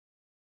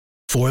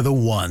For the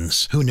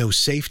ones who know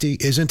safety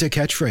isn't a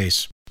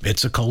catchphrase,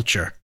 it's a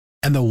culture.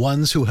 And the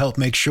ones who help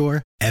make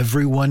sure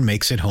everyone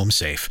makes it home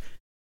safe.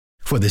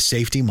 For the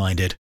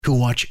safety-minded who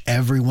watch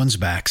everyone's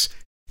backs,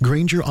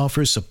 Grainger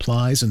offers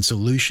supplies and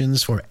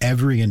solutions for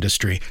every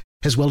industry,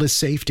 as well as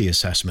safety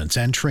assessments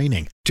and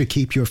training to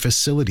keep your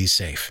facilities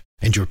safe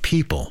and your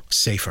people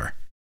safer.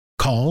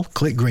 Call,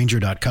 click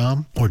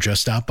Grainger.com, or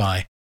just stop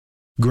by.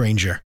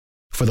 Grainger,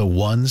 for the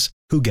ones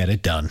who get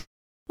it done.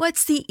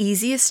 What's the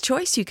easiest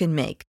choice you can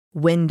make?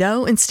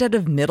 Window instead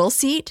of middle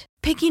seat?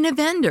 Picking a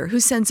vendor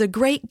who sends a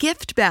great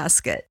gift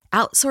basket?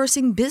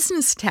 Outsourcing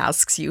business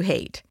tasks you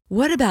hate?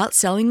 What about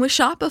selling with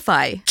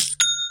Shopify?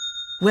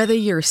 Whether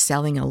you're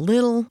selling a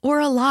little or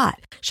a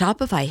lot,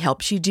 Shopify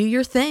helps you do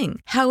your thing,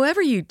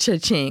 however you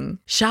cha-ching.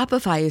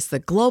 Shopify is the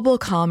global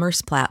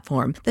commerce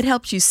platform that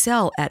helps you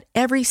sell at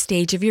every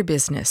stage of your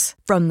business.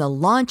 From the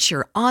launch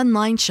your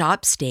online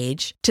shop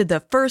stage to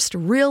the first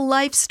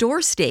real-life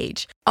store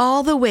stage,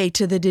 all the way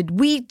to the did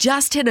we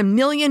just hit 1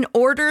 million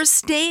orders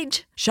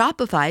stage.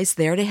 Shopify's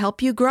there to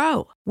help you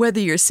grow.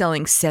 Whether you're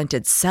selling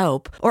scented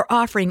soap or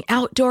offering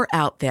outdoor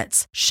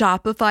outfits,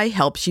 Shopify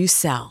helps you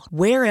sell.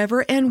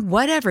 Wherever and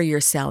whatever you're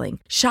selling,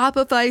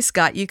 Shopify's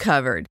got you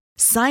covered.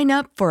 Sign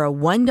up for a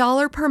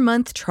 $1 per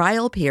month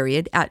trial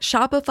period at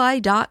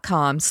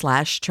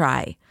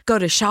shopify.com/try. Go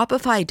to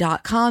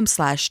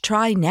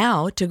shopify.com/try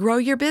now to grow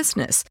your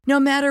business, no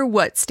matter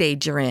what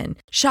stage you're in.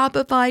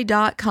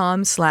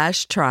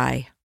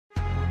 Shopify.com/try.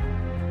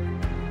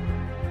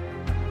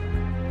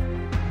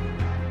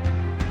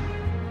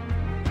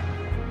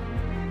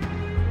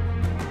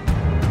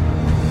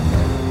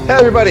 Hey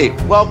everybody,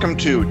 welcome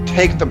to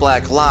Take the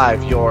Black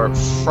Live, your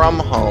from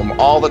home,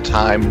 all the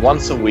time,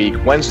 once a week,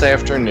 Wednesday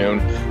afternoon,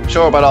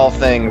 show about all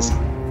things,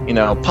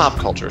 pop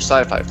culture,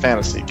 sci-fi,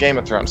 fantasy, Game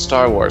of Thrones,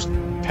 Star Wars,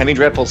 Penny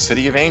Dreadful,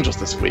 City of Angels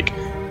this week,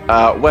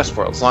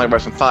 Westworld, Song of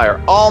Ice and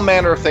Fire, all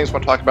manner of things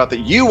we'll talk about that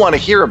you want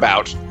to hear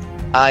about.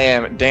 I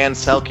am Dan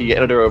Selke,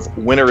 editor of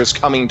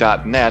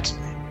winteriscoming.net,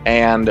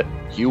 and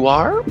you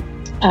are?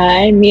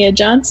 I'm Mia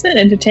Johnson,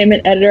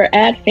 entertainment editor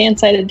at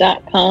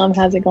fansided.com.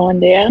 How's it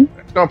going, Dan?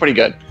 It's going pretty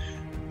good.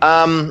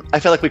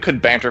 I feel like we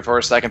could banter for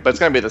a second, but it's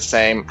going to be the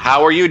same.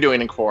 How are you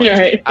doing in quarantine?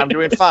 Right. I'm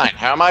doing fine.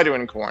 How am I doing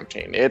in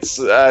quarantine?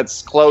 It's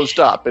closed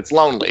up. It's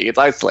lonely. It's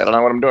isolated. I don't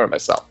know what I'm doing with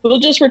myself. We'll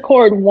just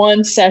record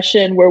one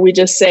session where we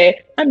just say,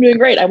 I'm doing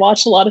great. I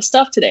watched a lot of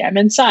stuff today. I'm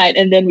inside.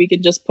 And then we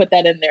can just put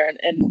that in there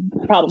and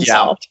problem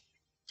solved.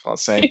 That's what I'm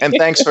saying. And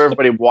thanks for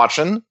everybody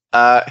watching.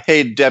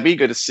 Hey, Debbie,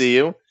 good to see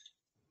you.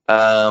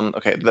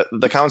 Okay,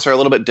 the comments are a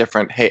little bit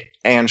different. Hey,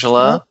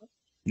 Angela,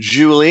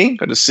 Julie,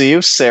 good to see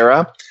you.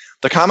 Sarah.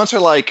 The comments are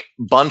like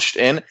bunched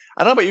in.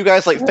 I don't know about you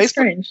guys. Like That's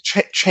Facebook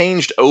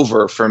changed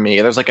over for me.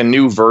 There's like a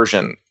new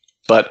version,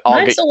 but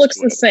mine still looks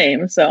the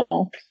same. So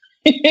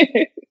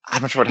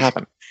I'm not sure what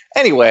happened.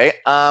 Anyway,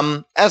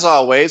 as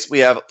always, we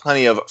have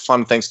plenty of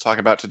fun things to talk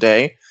about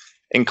today,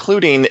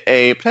 including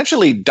a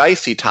potentially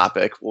dicey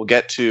topic we'll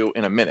get to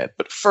in a minute.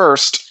 But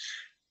first,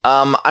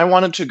 I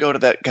wanted to go to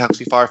that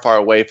galaxy far, far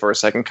away for a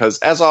second because,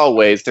 as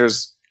always,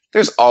 there's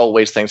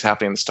always things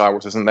happening in Star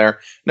Wars, isn't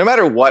there? No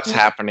matter what's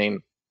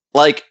happening.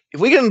 Like, if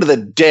we get into the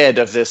dead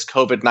of this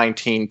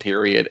COVID-19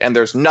 period and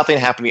there's nothing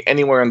happening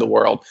anywhere in the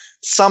world,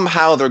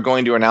 somehow they're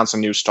going to announce a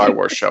new Star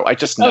Wars show. I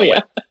just know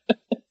it.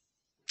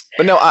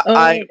 But no,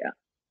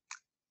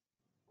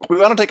 we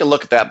want to take a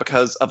look at that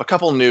because of a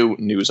couple new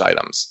news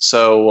items.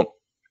 So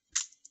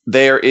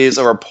there is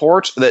a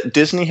report that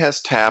Disney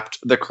has tapped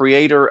the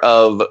creator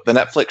of the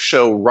Netflix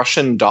show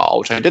Russian Doll,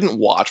 which I didn't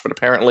watch, but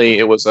apparently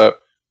it was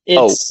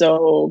It's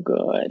so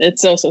good.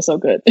 It's so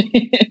good.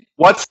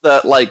 What's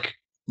the,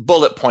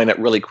 bullet point it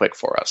really quick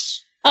for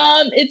us?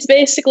 It's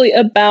basically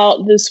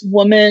about this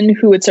woman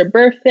who it's her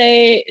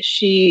birthday.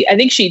 I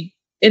think she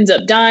ends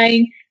up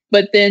dying,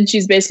 but then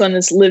she's based on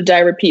this live,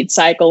 die, repeat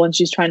cycle, and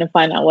she's trying to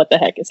find out what the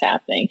heck is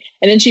happening.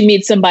 And then she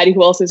meets somebody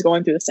who else is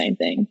going through the same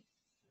thing.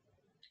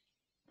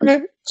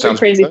 Okay. Sounds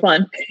crazy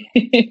fun.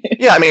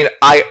 Yeah, I mean,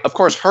 I, of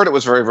course, heard it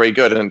was very, very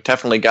good and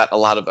definitely got a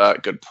lot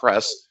of good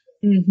press.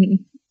 Mm-hmm.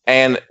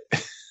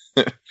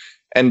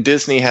 And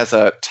Disney has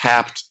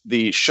tapped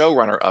the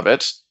showrunner of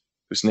it,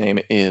 whose name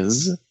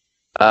is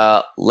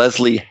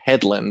Leslie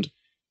Headland,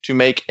 to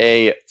make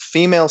a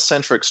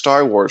female-centric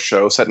Star Wars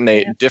show set in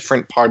a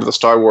different part of the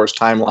Star Wars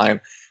timeline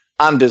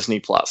on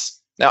Disney+.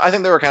 Now, I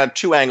think there are kind of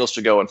two angles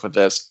to go in for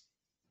this.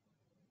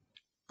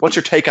 What's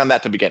your take on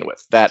that to begin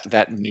with,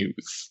 that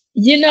news?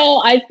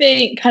 I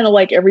think kind of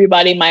like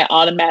everybody, my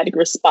automatic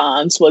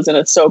response was an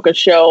Ahsoka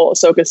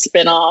Ahsoka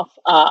spinoff.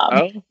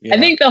 I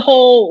think the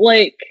whole,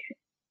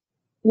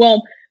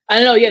 I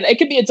don't know. Yeah, it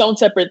could be its own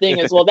separate thing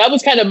as well. That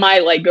was kind of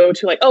my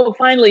go-to,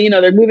 finally,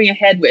 they're moving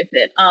ahead with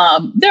it.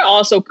 There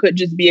also could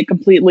just be a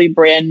completely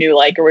brand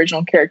new,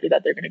 original character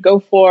that they're going to go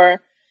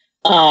for.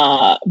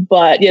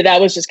 But yeah, that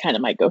was just kind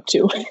of my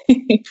go-to.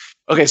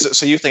 Okay,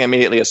 so you think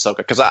immediately Ahsoka,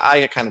 because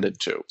I kind of did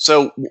too.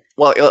 So,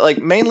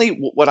 mainly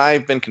what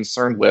I've been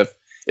concerned with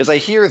is I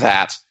hear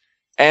that,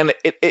 and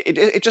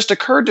it just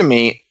occurred to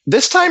me,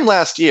 this time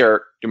last year,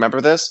 do you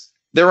remember this?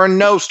 There were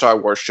no Star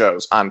Wars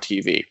shows on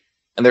TV.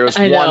 and there was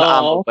one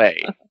on the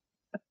way.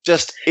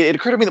 Just, it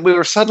occurred to me that we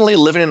were suddenly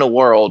living in a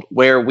world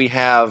where we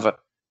have,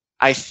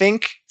 I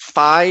think,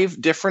 5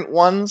 different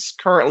ones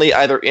currently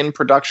either in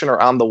production or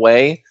on the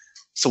way.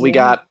 So we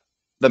got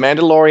The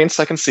Mandalorian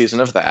second season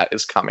of that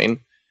is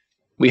coming.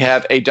 We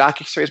have a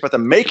docuseries about the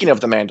making of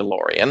The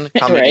Mandalorian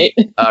coming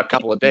a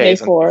couple of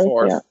days. May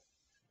 4th.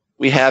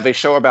 We have a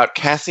show about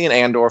Cassian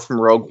Andor from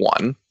Rogue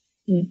One.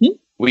 Mm-hmm.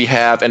 We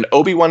have an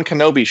Obi-Wan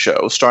Kenobi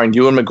show starring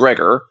Ewan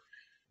McGregor.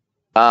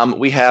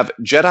 We have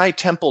Jedi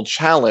Temple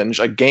Challenge,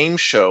 a game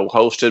show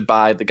hosted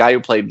by the guy who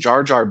played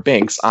Jar Jar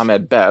Binks,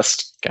 Ahmed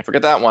Best. Can't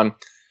forget that one.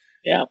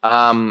 Yeah.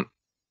 And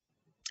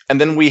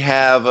then we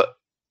have,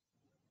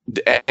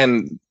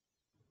 and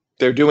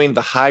they're doing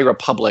the High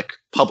Republic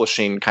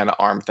publishing kind of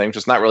arm thing, which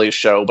is not really a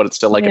show, but it's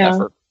still like an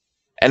effort.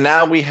 And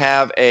now we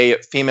have a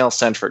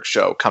female-centric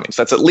show coming.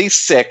 So that's at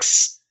least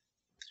 6.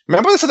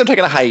 Remember they said they're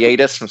taking a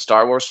hiatus from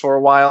Star Wars for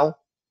a while?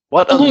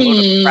 What a load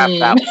of crap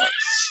that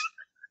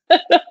was.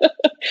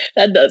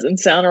 That doesn't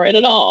sound right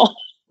at all.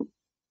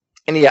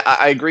 And yeah,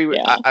 I agree with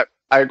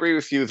I agree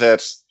with you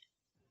that,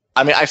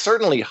 I mean, I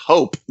certainly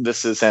hope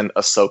this is an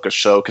Ahsoka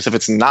show, because if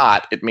it's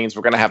not, it means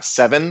we're going to have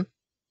 7,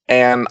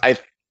 and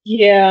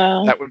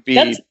that would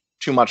be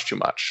too much.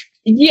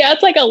 Yeah,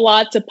 it's like a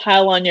lot to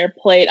pile on your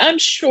plate. I'm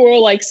sure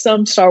like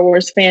some Star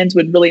Wars fans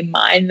would really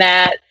mind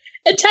that.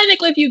 And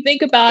technically, if you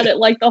think about it,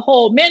 like the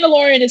whole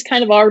Mandalorian is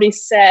kind of already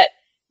set.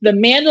 The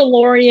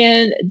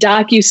Mandalorian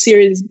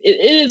docuseries, it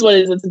is what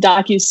it is. It's a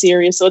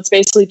docuseries, so it's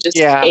basically just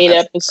 8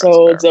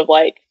 episodes of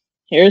like,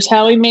 here's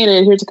how we made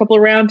it. Here's a couple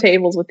of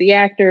roundtables with the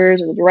actors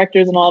and the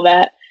directors and all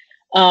that.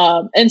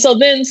 And so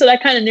that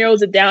kind of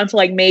narrows it down to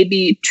like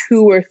maybe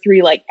 2 or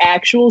 3 like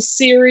actual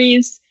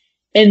series.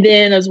 And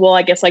then as well,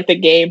 I guess like the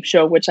game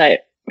show, which I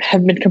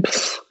have been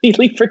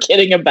completely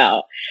forgetting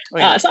about.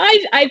 So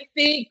I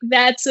think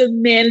that's a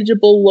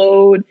manageable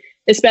load,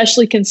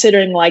 especially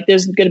considering like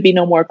there's going to be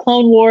no more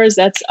Clone Wars.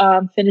 That's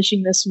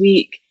finishing this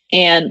week.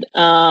 And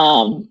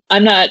I'm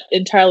not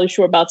entirely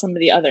sure about some of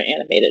the other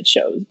animated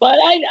shows, but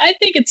I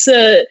think it's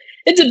a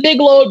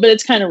big load, but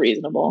it's kind of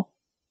reasonable.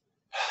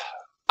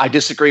 I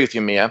disagree with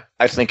you, Mia.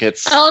 I think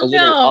it's a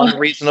little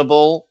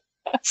unreasonable.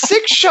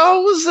 6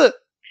 shows?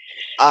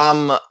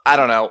 I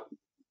don't know.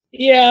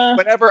 Yeah.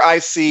 Whenever I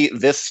see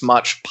this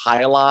much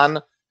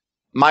pylon,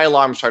 my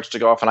alarm starts to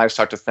go off and I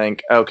start to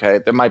think, okay,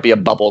 there might be a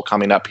bubble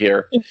coming up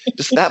here.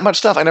 Just that much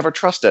stuff. I never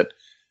trust it.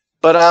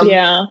 But I just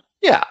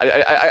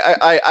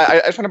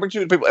want to bring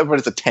to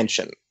everybody's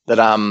attention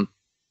that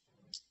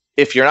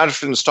if you're not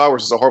interested in Star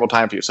Wars, it's a horrible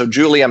time for you. So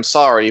Julie, I'm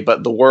sorry,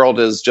 but the world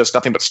is just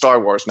nothing but Star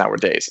Wars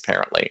nowadays,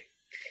 apparently.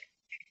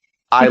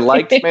 I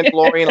liked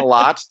Mandalorian a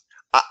lot.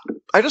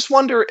 I just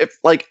wonder if,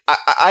 like,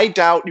 I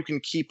doubt you can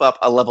keep up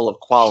a level of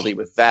quality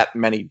with that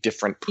many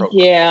different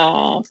programs.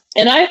 Yeah.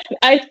 And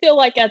I feel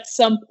like at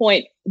some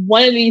point,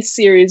 one of these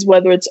series,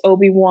 whether it's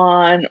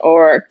Obi-Wan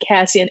or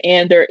Cassian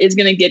Andor, is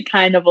going to get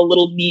kind of a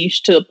little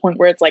niche to the point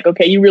where it's like,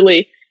 okay, you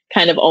really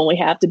kind of only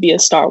have to be a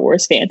Star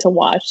Wars fan to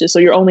watch this. So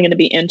you're only going to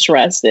be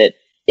interested,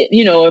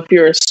 if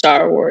you're a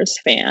Star Wars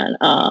fan.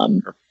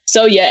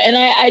 So yeah, and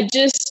I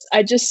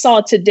just saw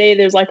today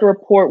there's like a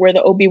report where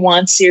the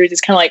Obi-Wan series is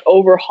kind of like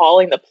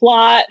overhauling the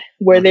plot,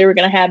 where they were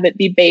going to have it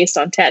be based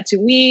on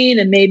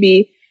Tatooine and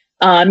maybe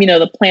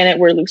the planet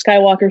where Luke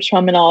Skywalker's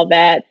from and all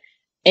that.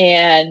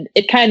 And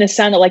it kind of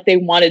sounded like they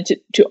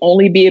wanted to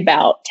only be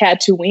about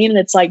Tatooine, and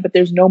it's like, but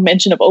there's no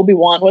mention of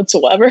Obi-Wan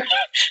whatsoever.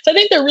 So I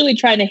think they're really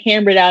trying to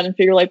hammer it out and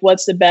figure like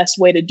what's the best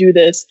way to do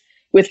this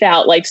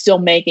without like still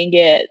making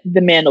it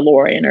The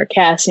Mandalorian or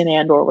Cassian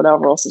Andor or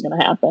whatever else is going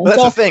to happen. But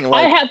that's the thing.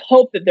 Like, I have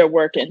hope that they're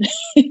working.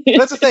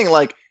 That's the thing.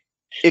 Like,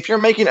 if you're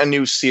making a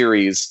new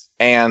series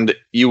and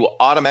you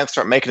automatically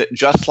start making it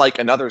just like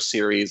another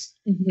series,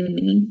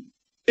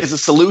 is a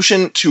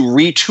solution to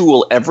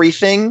retool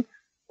everything,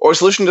 or a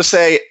solution to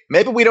say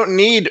maybe we don't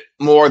need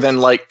more than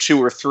like 2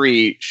 or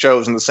 3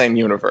 shows in the same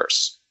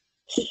universe?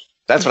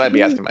 That's what I'd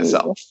be asking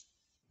myself.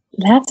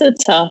 That's a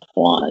tough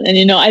one.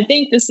 And I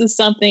think this is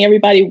something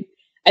everybody,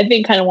 I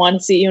think, kind of want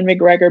to see Ewan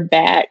McGregor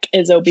back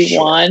as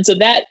Obi-Wan. Sure. So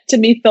that to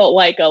me felt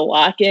like a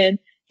lock-in.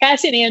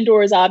 Cassian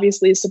Andor is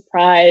obviously a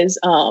surprise.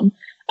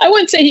 I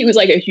wouldn't say he was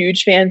like a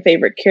huge fan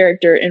favorite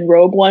character in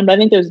Rogue One, but I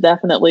think there's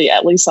definitely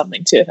at least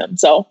something to him.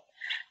 So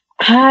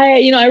I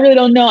really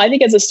don't know. I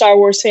think as a Star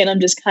Wars fan, I'm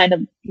just kind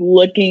of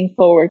looking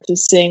forward to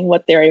seeing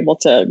what they're able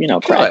to,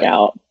 crack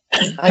out.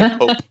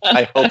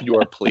 I hope you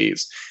are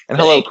pleased. And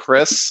hello,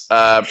 Chris,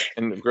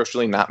 and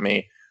grossly not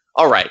me.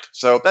 All right,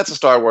 so that's a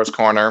Star Wars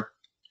corner.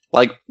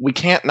 Like, we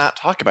can't not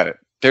talk about it.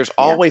 There's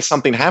always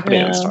something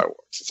happening in Star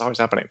Wars. It's always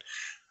happening.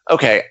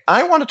 Okay,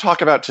 I want to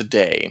talk about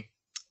today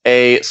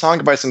a Song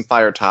of Ice and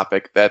Fire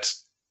topic that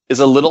is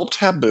a little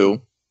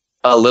taboo,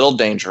 a little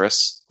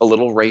dangerous, a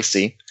little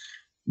racy,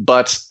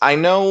 but I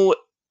know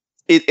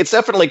it's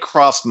definitely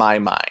crossed my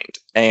mind,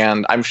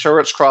 and I'm sure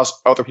it's crossed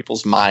other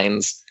people's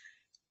minds,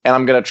 and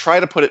I'm going to try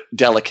to put it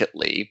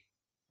delicately,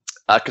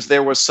 because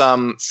there was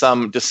some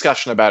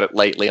discussion about it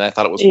lately, and I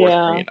thought it was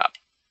worth bringing up.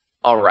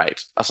 All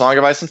right. A Song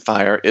of Ice and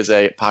Fire is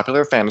a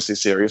popular fantasy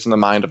series in the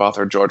mind of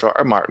author George R.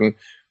 R. Martin,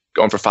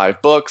 going for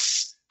 5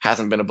 books.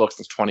 Hasn't been a book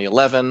since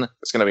 2011.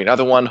 There's going to be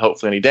another one,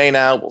 hopefully any day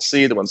now. We'll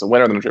see. The one's the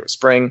winter, then the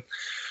spring.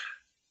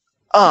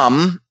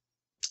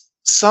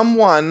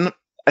 Someone,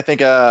 I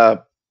think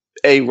a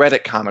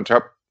Reddit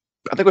commenter,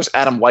 I think it was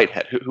Adam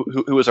Whitehead,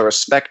 who was a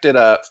respected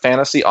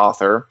fantasy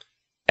author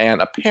and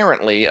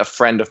apparently a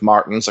friend of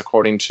Martin's,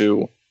 according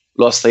to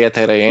Los Siete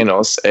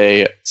Reinos,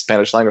 a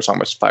Spanish language Song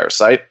of Ice and Fire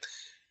site.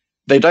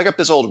 They dug up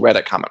this old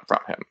Reddit comment from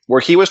him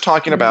where he was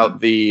talking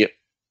about the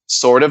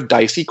sort of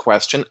dicey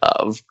question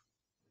of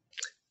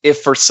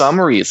if for some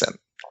reason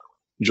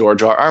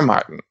George R. R.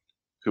 Martin,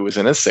 who is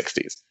in his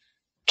 60s,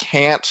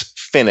 can't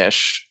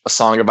finish A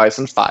Song of Ice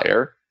and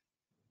Fire,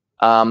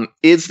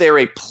 is there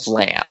a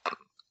plan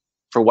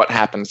for what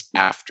happens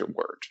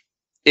afterward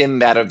in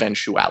that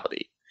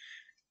eventuality?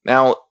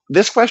 Now,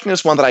 this question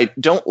is one that I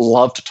don't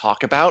love to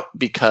talk about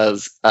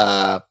because,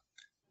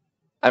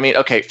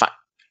 okay, fine.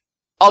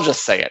 I'll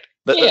just say it.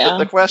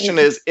 The question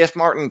is, if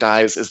Martin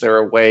dies, is there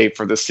a way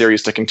for this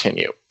series to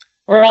continue?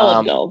 We're all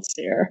adults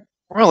here.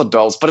 We're all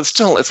adults, but it's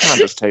kind of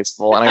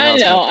distasteful. And I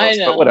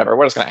know, but whatever.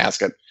 We're just going to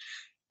ask it.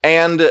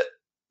 And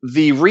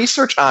the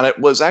research on it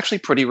was actually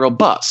pretty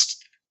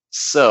robust.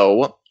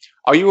 So,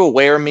 are you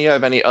aware, Mia,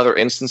 of any other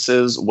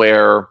instances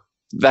where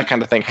that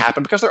kind of thing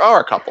happened? Because there are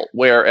a couple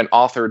where an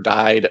author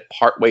died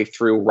partway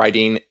through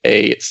writing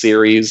a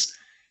series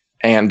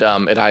and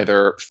it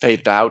either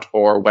faded out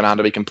or went on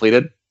to be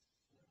completed.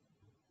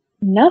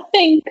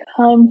 Nothing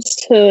comes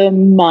to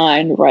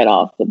mind right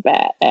off the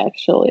bat,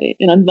 actually.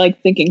 And I'm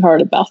thinking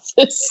hard about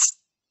this.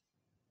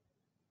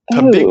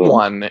 The big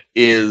one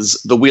is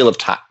The Wheel of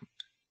Time.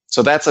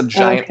 So that's a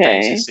giant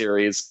fantasy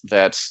series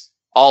that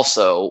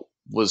also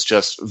was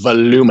just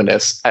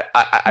voluminous.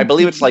 I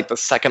believe it's the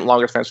second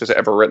longest fantasy series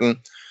ever written.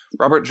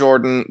 Robert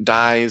Jordan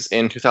dies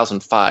in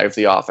 2005,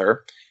 the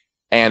author.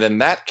 And in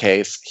that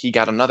case, he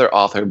got another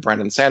author,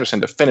 Brandon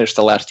Sanderson, to finish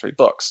the last 3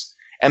 books.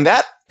 And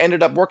that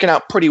ended up working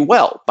out pretty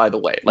well, by the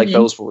way.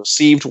 Those were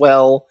received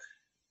well.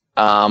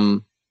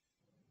 It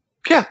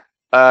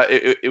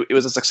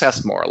was a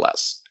success, more or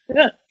less.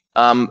 Yeah.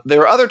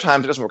 There are other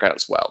times it doesn't work out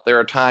as well. There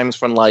are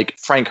times when,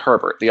 Frank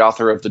Herbert, the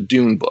author of the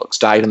Dune books,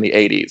 died in the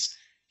 80s.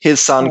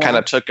 His son kind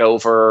of took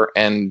over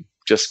and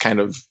just kind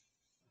of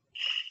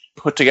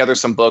put together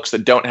some books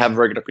that don't have a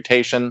very good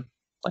reputation.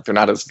 They're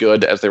not as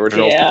good as the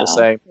originals, people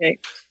say. Okay.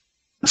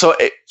 So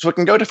it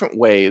can go different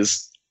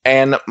ways.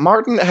 And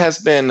Martin has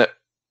been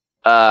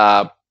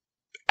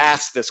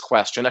asked this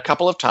question a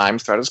couple of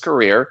times throughout his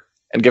career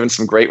and given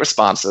some great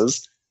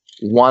responses.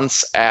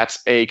 Once at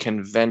a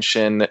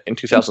convention in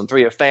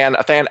 2003, a fan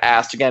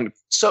asked, again,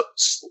 so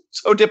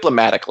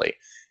diplomatically,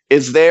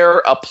 is there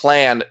a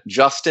plan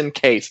just in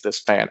case, this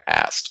fan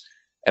asked?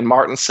 And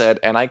Martin said,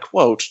 and I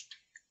quote,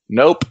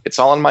 "Nope, it's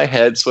all in my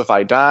head, so if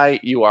I die,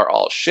 you are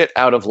all shit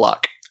out of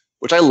luck."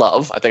 Which I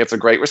love. I think it's a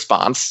great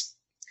response.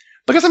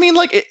 Because,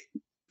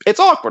 it's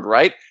awkward,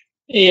 right?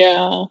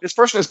 Yeah. This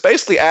person is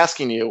basically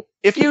asking you,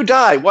 if you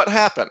die, what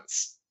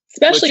happens?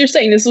 Especially you're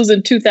saying this was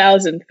in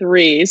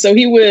 2003, so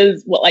he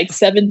was,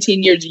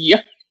 17 years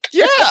young?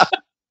 Yeah!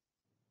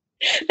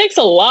 Thanks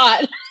a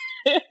lot,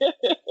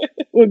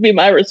 would be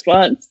my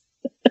response.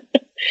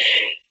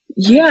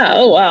 Yeah,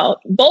 oh wow.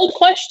 Bold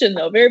question,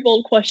 though. Very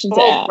bold question to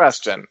ask. Bold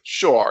question,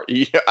 sure.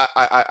 Yeah,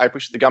 I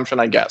appreciate the gumption,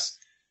 I guess.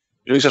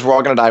 Julie says we're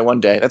all going to die one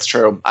day. That's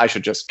true. I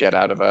should just get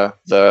out of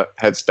the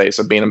headspace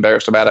of being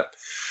embarrassed about it.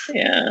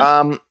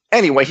 Yeah.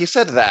 Anyway, he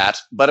said that,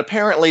 but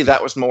apparently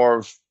that was more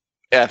of,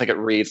 I think it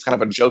reads,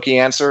 kind of a jokey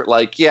answer.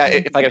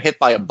 If I get hit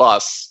by a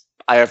bus,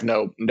 I have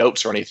no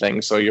notes or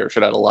anything, so you're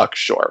shit out of luck,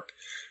 sure.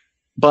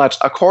 But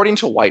according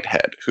to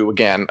Whitehead, who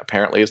again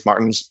apparently is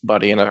Martin's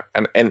buddy and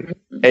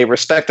a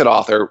respected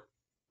author,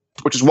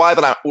 which is why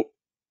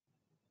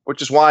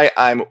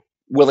I'm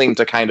willing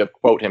to kind of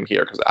quote him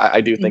here, because I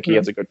do think he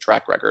has a good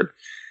track record,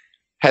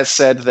 has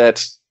said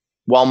that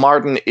while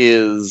Martin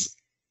is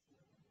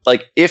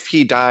if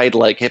he died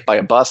hit by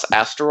a bus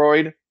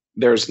asteroid,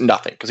 there's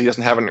nothing because he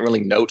doesn't have any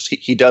really notes.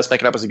 He does make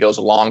it up as he goes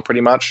along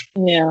pretty much.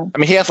 Yeah.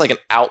 He has an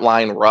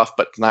outline rough,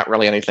 but not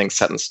really anything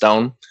set in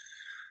stone.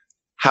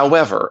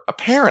 However,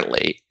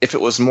 apparently, if it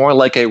was more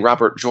like a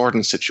Robert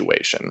Jordan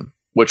situation,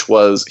 which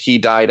was he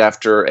died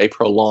after a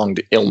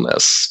prolonged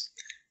illness,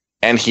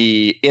 and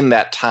he, in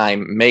that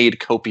time,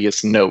 made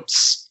copious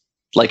notes,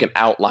 an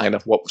outline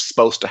of what was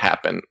supposed to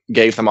happen,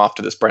 gave them off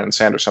to this Brandon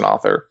Sanderson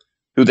author,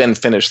 who then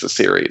finished the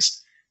series.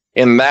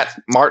 In that,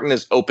 Martin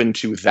is open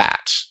to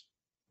that,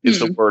 is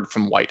the word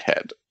from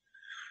Whitehead.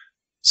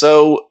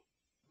 So,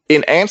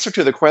 in answer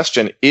to the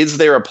question, is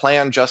there a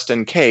plan just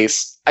in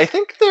case? I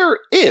think there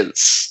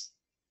is.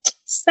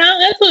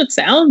 That's what it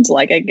sounds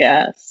like, I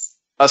guess.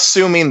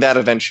 Assuming that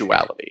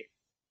eventuality.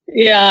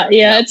 Yeah.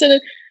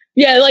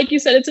 Like you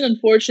said, it's an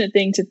unfortunate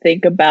thing to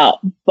think about,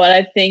 but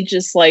I think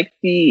just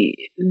the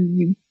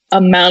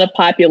amount of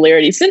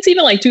popularity since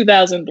even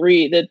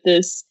 2003 that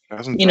this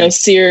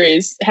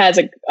series has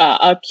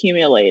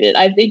accumulated,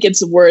 I think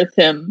it's worth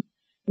him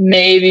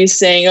maybe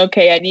saying,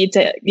 okay, I need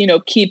to,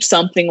 keep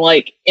something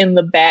like in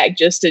the bag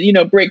just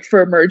to, break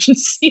for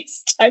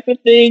emergencies type of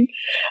thing.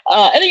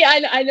 And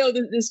again, I know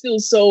that this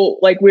feels so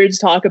like weird to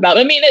talk about.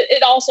 I mean,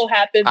 it also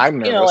happens, I'm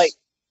nervous.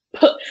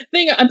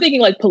 I'm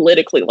thinking like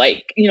politically,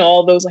 like,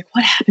 all those like,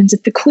 what happens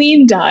if the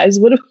queen dies?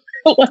 What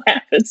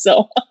happens?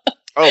 So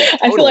totally.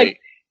 I feel like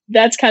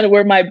that's kind of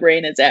where my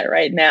brain is at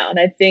right now. And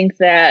I think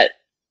that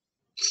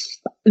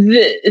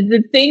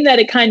the thing that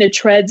it kind of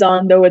treads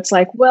on, though, it's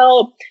like,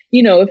 well,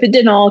 if it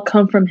didn't all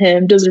come from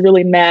him, does it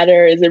really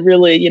matter? Is it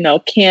really,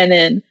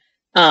 canon?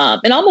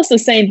 And almost the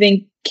same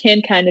thing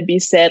can kind of be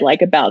said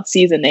like about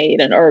season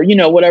 8 or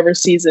whatever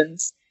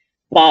seasons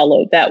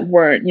followed that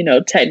weren't,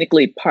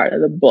 technically part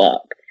of the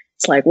book.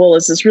 It's like, well,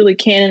 is this really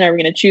canon? Are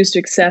we going to choose to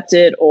accept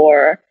it,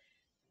 or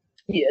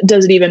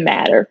does it even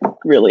matter,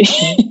 really?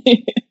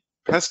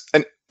 That's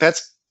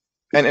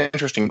an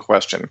interesting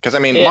question, because I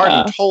mean,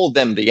 Martin told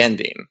them the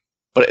ending,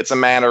 but it's a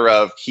matter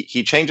of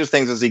he changes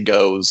things as he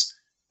goes,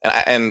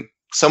 and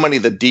so many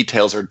of the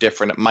details are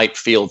different. It might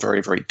feel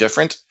very, very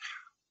different.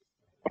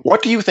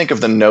 What do you think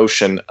of the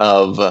notion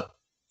of,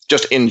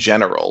 just in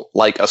general,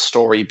 like a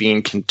story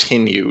being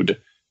continued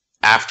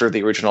after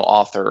the original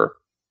author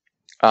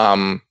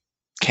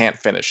can't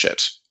finish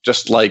it?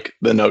 Just like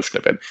the notion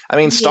of it. I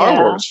mean,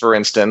 Star Wars, for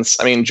instance.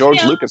 I mean,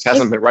 George Lucas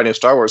hasn't been writing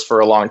Star Wars for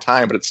a long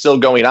time, but it's still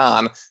going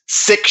on.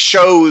 6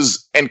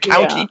 shows and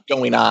counting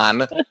going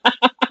on.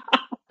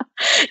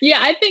 Yeah,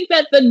 I think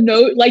that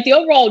the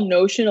overall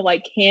notion of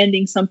like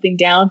handing something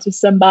down to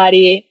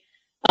somebody,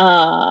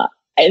 I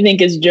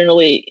think is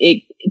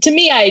generally, to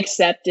me, I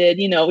accept it.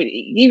 It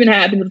even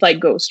happened with like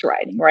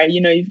ghostwriting, right?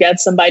 You've got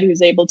somebody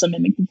who's able to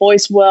mimic the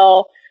voice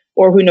well,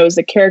 or who knows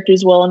the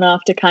characters well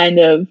enough to kind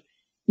of,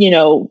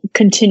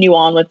 continue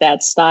on with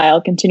that style,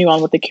 continue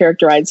on with the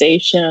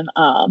characterization.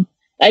 I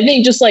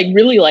think just like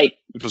really like,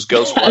 it was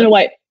ghostwriting. I don't know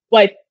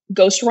why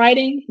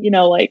ghostwriting,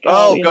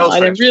 I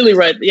didn't really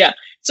write. Yeah.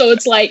 So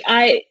it's like,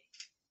 I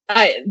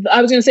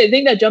was going to say, the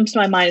thing that jumps to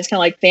my mind is kind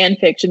of like fan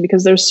fiction,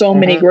 because there's so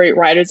many great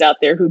writers out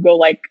there who go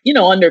like,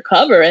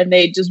 undercover, and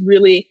they just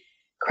really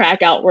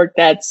crack out work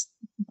that's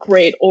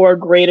great or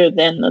greater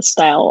than the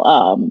style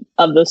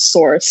of the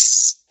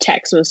source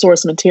text or the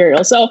source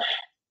material. So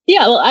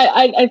yeah,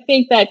 I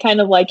think that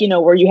kind of like,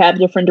 where you have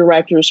different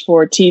directors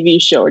for a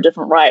TV show or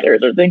different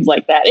writers or things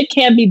like that, it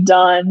can be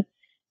done.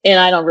 And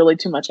I don't really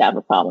too much have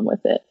a problem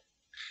with it.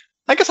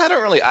 I guess I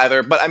don't really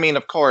either. But I mean,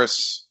 of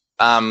course,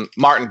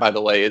 Martin, by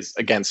the way, is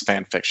against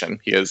fan fiction.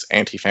 He is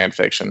anti-fan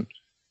fiction.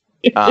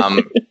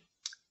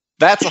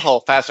 That's a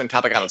whole fascinating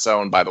topic on its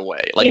own, by the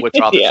way. Like which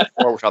authors are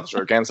for, which authors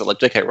are against it. Like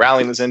J.K.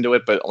 Rowling is into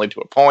it, but only to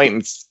a point.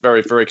 And it's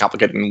very, very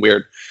complicated and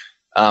weird.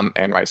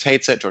 Anne Rice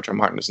hates it. George R.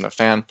 Martin isn't a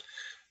fan.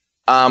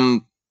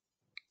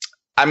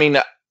 I mean,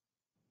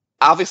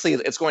 obviously,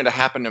 it's going to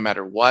happen no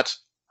matter what.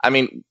 I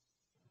mean,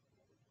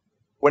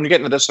 when you get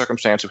into this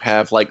circumstance, you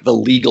have like the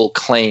legal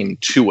claim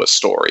to a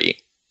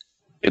story.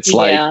 It's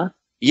like,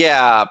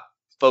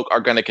 folk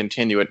are going to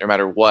continue it no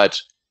matter what.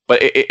 But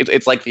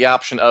it's like the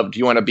option of, do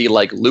you want to be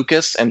like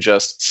Lucas and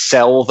just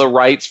sell the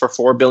rights for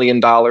 $4 billion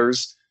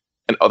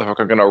and other folk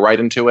are going to write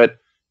into it?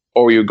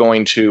 Or are you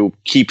going to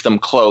keep them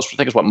close, which I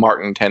think is what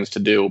Martin tends to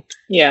do.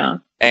 Yeah.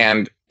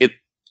 And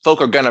folk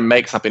are going to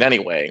make something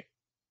anyway,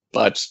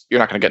 but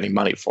you're not going to get any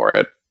money for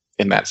it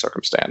in that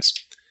circumstance.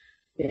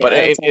 Yeah, but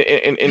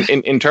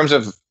in terms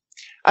of,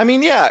 I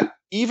mean,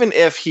 even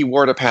if he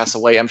were to pass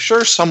away, I'm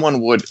sure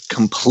someone would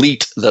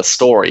complete the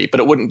story, but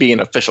it wouldn't be an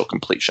official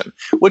completion,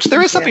 which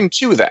there is something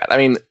to that. I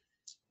mean,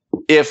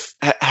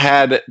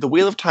 had The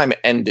Wheel of Time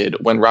ended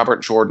when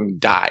Robert Jordan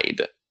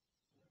died,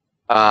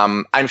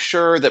 I'm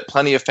sure that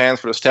plenty of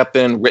fans would have stepped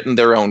in, written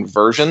their own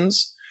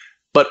versions,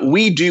 but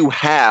we do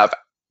have,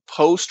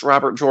 post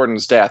Robert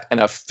Jordan's death, an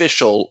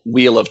official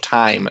Wheel of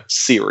Time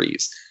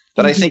series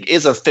that I think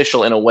is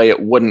official in a way it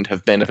wouldn't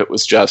have been if it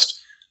was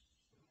just,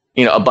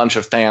 a bunch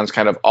of fans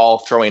kind of all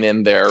throwing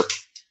in their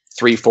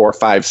 3, 4,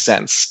 5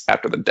 cents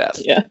after the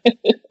death. Yeah.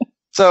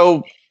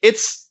 So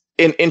it's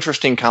an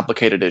interesting,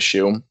 complicated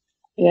issue.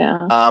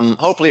 Yeah.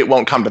 Hopefully it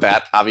won't come to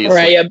that, obviously.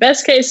 Right. Yeah.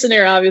 Best case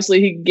scenario, obviously,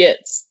 he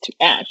gets to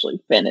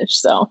actually finish.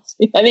 So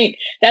I think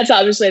that's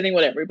obviously,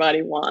 what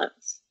everybody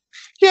wants.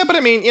 Yeah, but I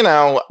mean,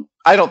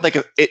 I don't think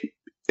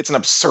it's an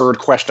absurd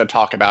question to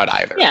talk about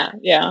either. Yeah,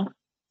 yeah.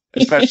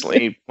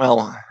 Especially, well,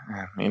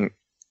 I mean,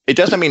 it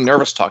doesn't make me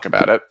nervous to talk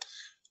about it.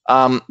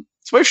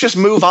 So we should just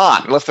move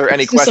on, unless there are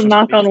any questions. Some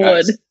knock on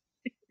wood.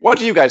 What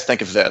do you guys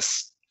think of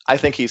this? I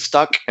think he's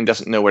stuck and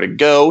doesn't know where to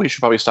go. He should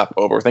probably stop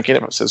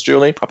overthinking it, says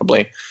Julie.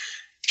 Probably.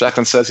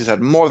 Jacqueline says he's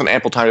had more than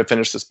ample time to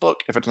finish this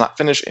book. If it's not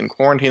finished in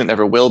quarantine, it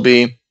never will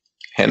be.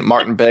 And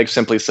Martin Begg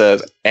simply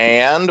says,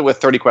 and with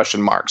 30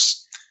 question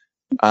marks.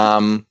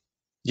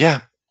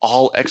 Yeah,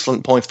 all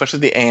excellent points, especially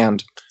the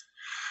and.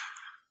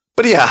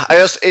 But yeah, I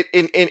just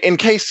in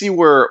case you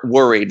were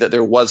worried that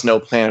there was no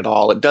plan at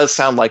all, it does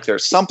sound like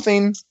there's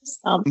something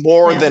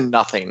more than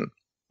nothing,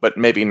 but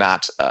maybe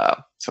not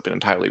something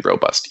entirely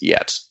robust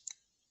yet.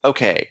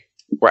 Okay,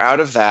 we're out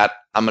of that.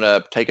 I'm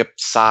gonna take a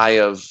sigh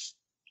of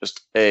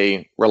just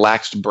a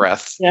relaxed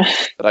breath Yeah.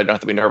 that I don't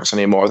have to be nervous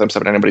anymore that I'm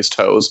stepping on anybody's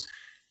toes.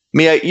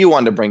 Mia, you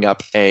wanted to bring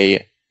up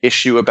a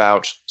issue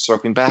about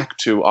circling back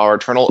to our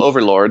eternal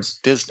overlords,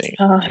 Disney.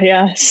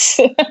 Yes.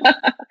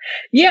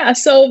 Yeah.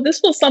 So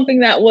this was something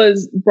that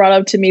was brought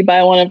up to me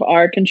by one of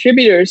our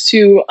contributors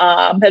who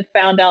had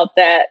found out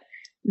that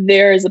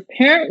there is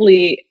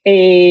apparently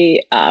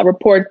a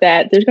report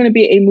that there's going to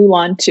be a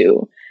Mulan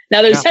 2.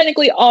 Now, there's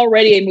technically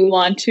already a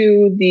Mulan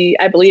 2.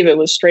 I believe it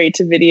was straight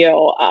to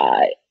video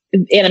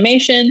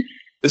animation.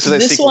 This is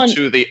a sequel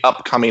to the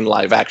upcoming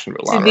live action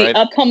Mulan, right? The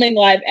upcoming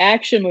live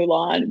action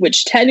Mulan,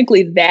 which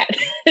technically that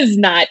has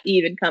not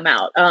even come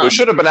out. It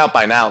should have been out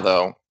by now,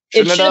 though.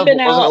 Shouldn't it have been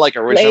out? Wasn't it like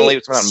originally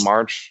it was out in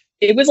March?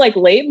 It was like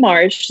late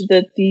March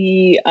that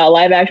the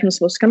live action was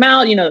supposed to come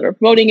out. You know, they were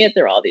promoting it.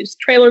 There were all these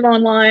trailers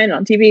online,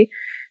 on TV.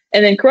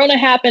 And then Corona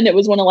happened. It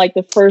was one of like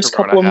the first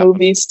couple of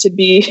movies to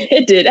be,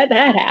 it did,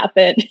 that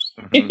happened.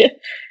 Mm-hmm.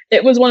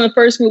 It was one of the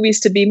first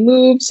movies to be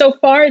moved. So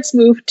far, it's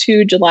moved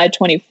to July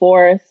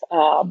 24th.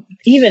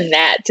 Even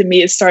that to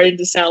me is starting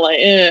to sound like,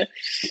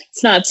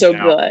 it's not so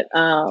good.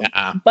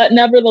 But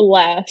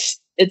nevertheless,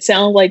 it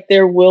sounds like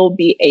there will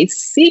be a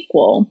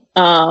sequel,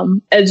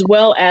 as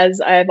well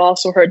as I've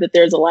also heard that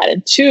there's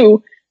Aladdin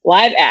 2,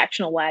 live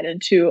action Aladdin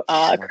 2,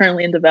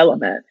 currently in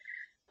development.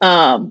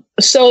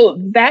 So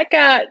that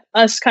got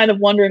us kind of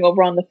wondering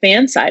over on the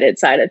fan side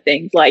of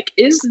things, like,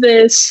 is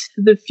this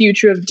the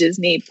future of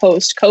Disney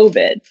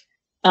post-COVID?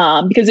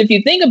 Because if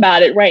you think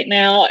about it right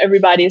now,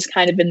 everybody is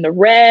kind of in the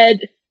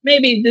red.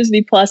 Maybe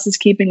Disney Plus is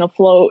keeping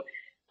afloat,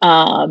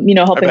 helping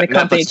the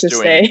company to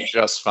stay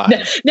just fine.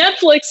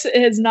 Netflix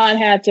has not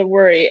had to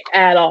worry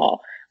at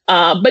all.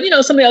 But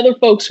some of the other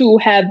folks who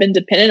have been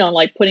dependent on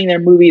like putting their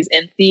movies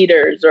in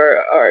theaters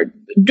or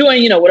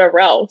doing, whatever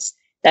else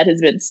that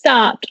has been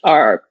stopped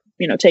are,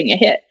 taking a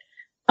hit.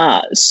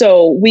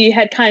 So we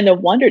had kind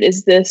of wondered,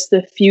 is this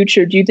the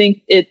future? Do you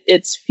think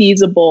it's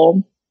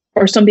feasible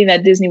or something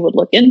that Disney would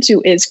look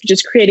into is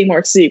just creating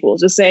more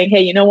sequels, just saying,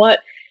 hey, you know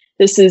what?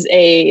 This is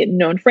a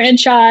known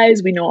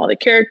franchise. We know all the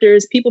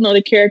characters. People know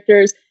the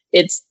characters.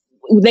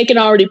 They can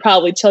already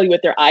probably tell you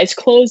with their eyes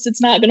closed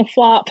it's not going to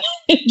flop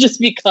just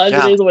because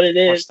it is what it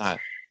is.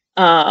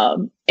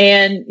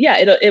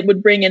 It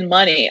would bring in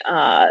money.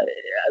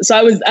 So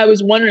I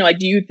was wondering, like,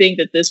 do you think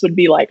that this would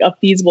be like a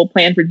feasible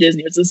plan for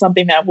Disney? Is this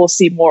something that we'll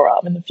see more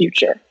of in the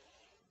future?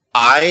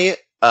 I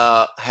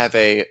have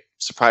a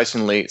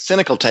surprisingly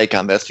cynical take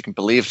on this. You can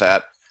believe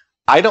that.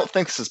 I don't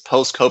think this is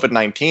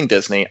post-COVID-19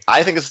 Disney.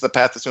 I think this is the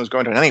path Disney was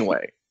going to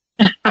anyway.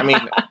 I mean,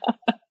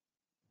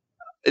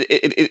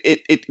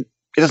 it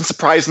doesn't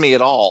surprise me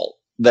at all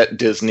that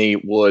Disney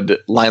would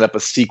line up a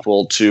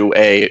sequel to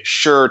a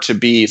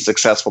sure-to-be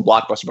successful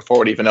blockbuster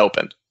before it even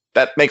opened.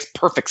 That makes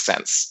perfect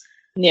sense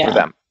for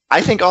them.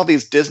 I think all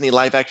these Disney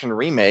live-action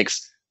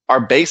remakes are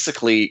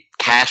basically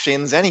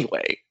cash-ins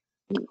anyway.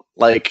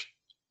 Like,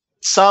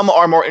 some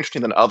are more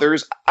interesting than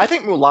others. I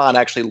think Mulan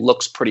actually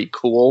looks pretty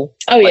cool.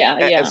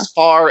 As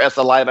far as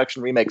the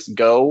live-action remakes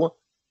go,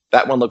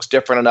 that one looks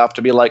different enough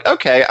to be like,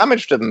 okay, I'm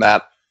interested in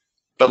that.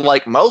 But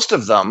like most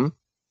of them,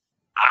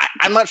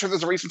 I'm not sure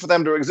there's a reason for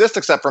them to exist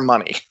except for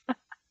money.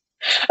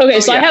 Okay,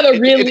 so I have a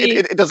really...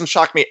 It doesn't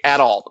shock me at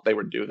all that they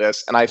would do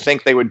this, and I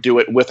think they would do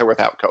it with or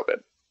without COVID.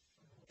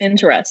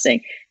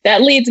 Interesting.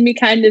 That leads me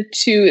kind of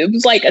to... It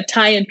was like a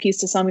tie-in piece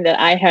to something that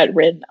I had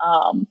written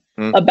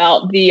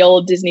about the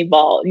old Disney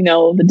Vault.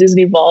 The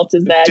Disney Vault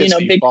is that,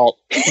 Disney Vault.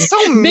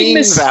 So mean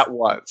that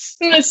was.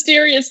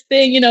 Mysterious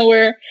thing,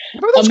 where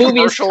a movie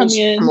is coming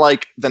in. From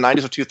like the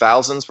 90s or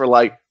 2000s were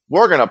like,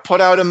 we're going to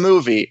put out a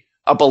movie,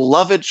 a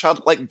beloved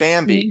child like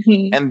Bambi,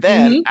 and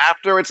then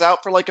after it's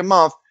out for like a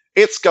month,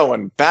 it's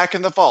going back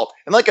in the vault.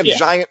 And like a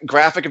giant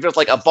graphic of just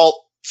like a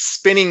vault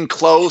spinning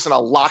closed and a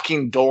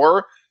locking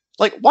door.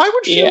 Like, why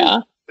would you...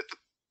 Yeah.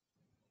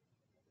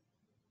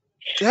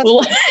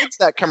 It's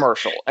that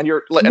commercial, and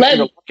you're looking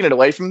it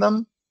away from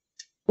them.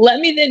 Let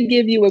me then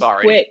give you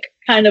a quick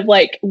kind of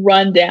like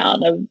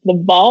rundown of the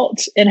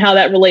vault and how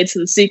that relates to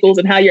the sequels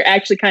and how you're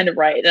actually kind of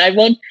right.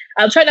 And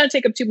I'll try not to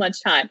take up too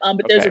much time.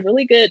 But there's a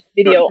really good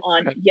video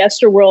on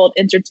Yesterworld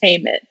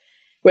Entertainment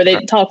where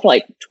they talk for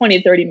like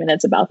 20, 30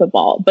 minutes about the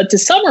vault. But to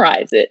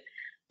summarize it,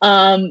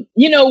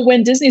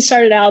 when Disney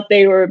started out,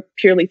 they were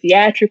purely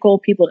theatrical.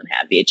 People didn't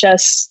have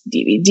VHS,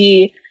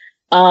 DVD.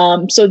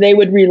 So they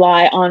would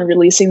rely on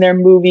releasing their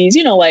movies,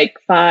 like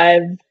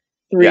 5,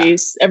 3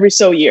 every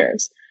so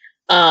years.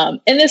 And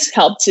this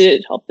helped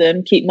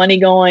them keep money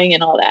going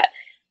and all that.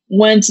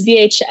 Once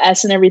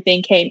VHS and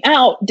everything came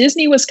out,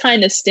 Disney was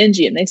kind of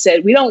stingy, and they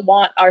said, we don't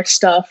want our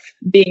stuff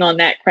being on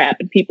that crap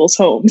in people's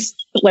homes,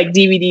 like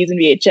DVDs and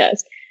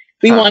VHS.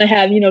 We want to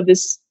have,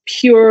 this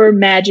pure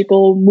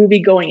magical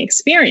movie-going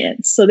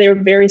experience. So they were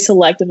very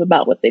selective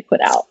about what they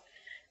put out.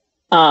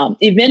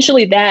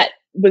 Eventually that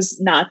was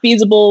not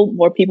feasible.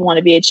 More people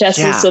wanted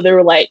VHSs. So they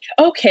were like,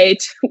 okay,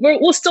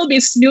 we'll still be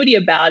snooty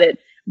about it,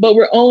 but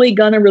we're only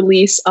going to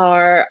release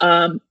our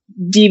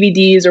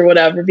DVDs or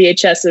whatever,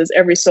 VHSs,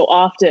 every so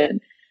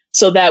often.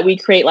 so that we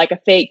create like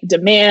a fake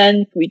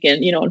demand. We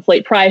can,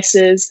 inflate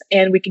prices,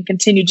 and we can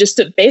continue just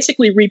to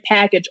basically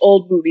repackage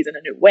old movies in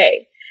a new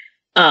way.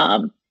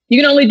 You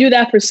can only do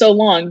that for so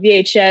long.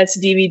 VHS,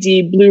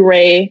 DVD,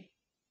 Blu-ray,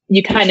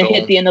 you kind of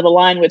hit the end of the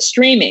line with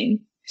streaming.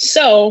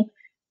 So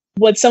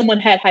what someone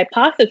had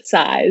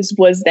hypothesized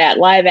was that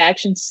live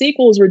action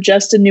sequels were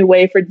just a new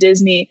way for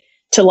Disney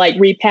to like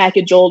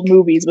repackage old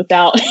movies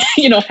without,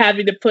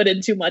 having to put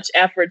in too much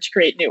effort to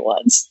create new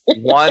ones.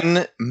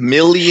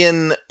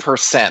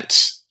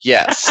 1,000,000%.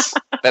 Yes.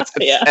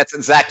 That's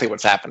exactly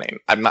what's happening.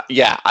 I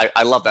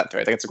love that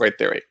theory. I think it's a great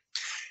theory.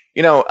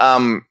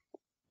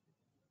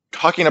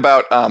 Talking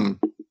about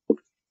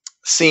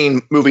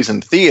seeing movies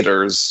in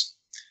theaters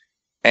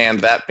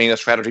and that being a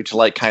strategy to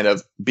like kind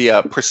of be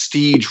a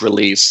prestige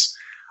release,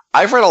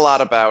 I've read a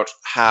lot about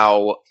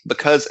how,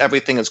 because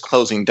everything is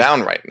closing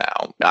down right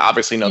now,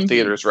 obviously no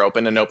theaters are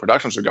open and no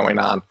productions are going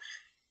on,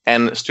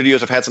 and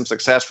studios have had some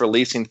success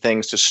releasing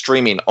things to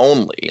streaming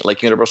only.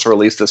 Like Universal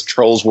released this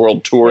Trolls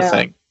World Tour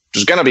thing, which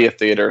is going to be a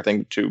theater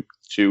thing to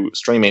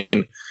streaming.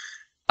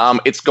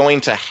 It's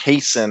going to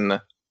hasten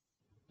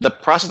the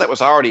process that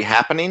was already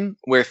happening,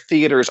 where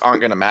theaters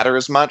aren't going to matter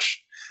as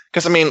much.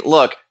 Because,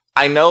 look,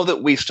 I know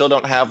that we still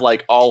don't have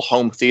like all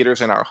home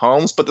theaters in our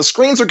homes, but the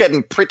screens are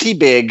getting pretty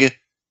big.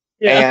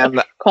 Yeah,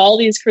 and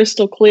quality's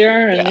crystal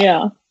clear,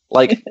 and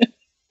like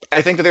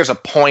I think that there's a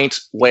point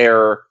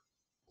where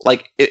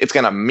like it's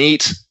going to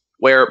meet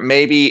where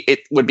maybe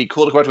it would be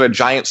cool to go out to a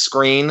giant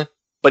screen,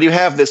 but you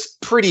have this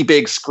pretty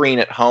big screen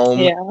at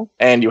home,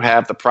 and you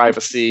have the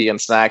privacy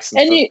and snacks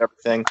and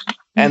everything.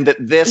 And that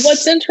this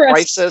what's interesting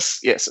crisis,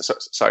 yes.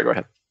 Sorry, go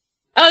ahead.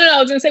 Oh no, I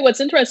was going to say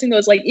what's interesting though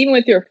is like even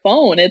with your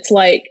phone, it's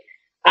like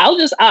I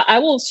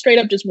will straight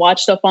up just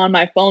watch stuff on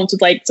my phone. So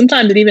it's like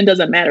sometimes it even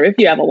doesn't matter if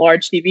you have a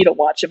large TV to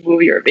watch a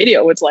movie or a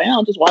video. It's like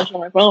I'll just watch it on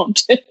my phone.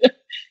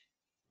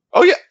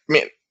 Oh yeah,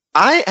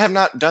 I have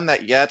not done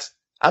that yet.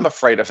 I'm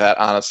afraid of that,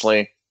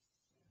 honestly,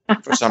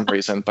 for some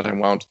reason, but I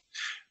won't.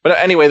 But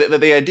anyway,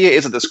 the idea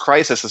is that this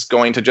crisis is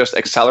going to just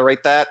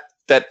accelerate that.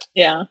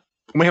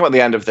 When we hear about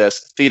the end of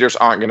this, theaters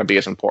aren't going to be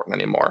as important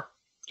anymore,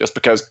 just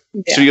because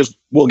studios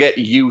will get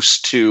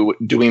used to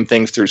doing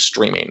things through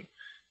streaming.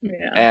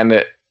 Yeah.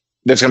 And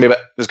there's going to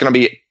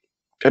be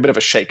a bit of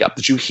a shakeup.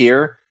 Did you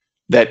hear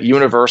that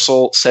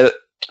Universal said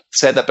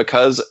that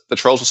because the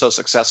Trolls was so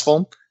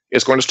successful,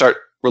 it's going to start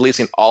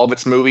releasing all of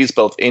its movies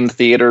both in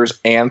theaters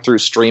and through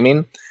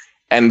streaming?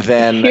 And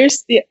then go ahead.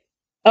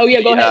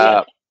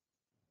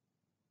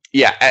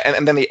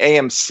 And then the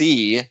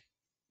AMC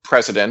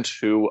president,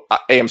 who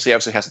AMC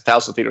obviously has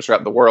 1,000 theaters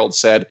throughout the world,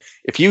 said,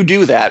 if you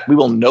do that, we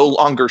will no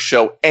longer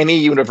show any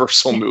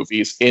Universal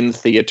movies in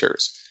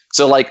theaters.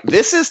 So like,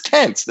 this is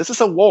tense. This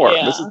is a war.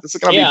 This is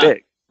going to be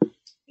big.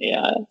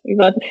 Yeah.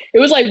 It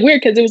was like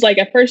weird because it was like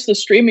at first the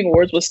streaming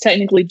wars was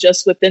technically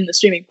just within the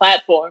streaming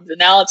platforms. And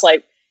now it's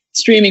like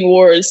streaming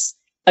wars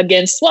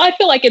against, I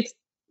feel like it's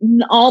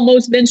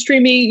almost been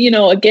streaming,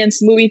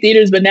 against movie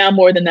theaters, but now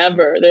more than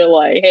ever, they're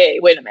like, hey,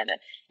 wait a minute.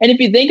 And if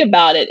you think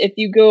about it, if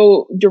you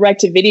go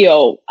direct to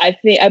video, I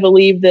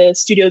believe the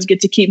studios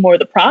get to keep more of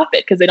the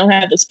profit because they don't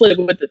have to split it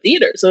with the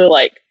theater. So they're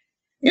like,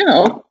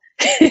 but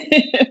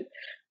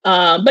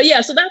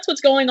yeah, so that's what's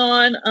going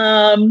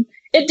on.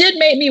 It did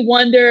make me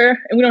wonder,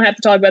 and we don't have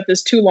to talk about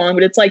this too long,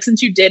 but it's like,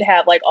 since you did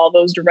have like all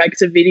those direct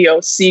to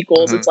video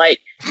sequels, it's like,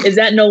 is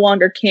that no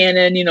longer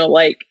canon?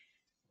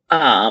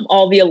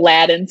 All the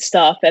Aladdin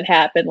stuff that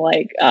happened,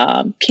 like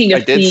King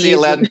of Thieves. I did see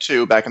Aladdin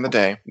 2 back in the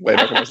day, way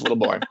back when I was a little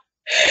boy.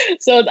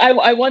 So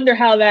I wonder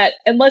how that,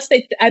 unless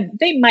they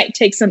might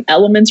take some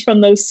elements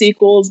from those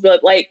sequels,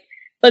 but like,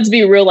 let's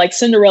be real, like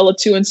Cinderella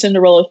 2 and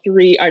Cinderella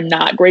 3 are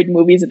not great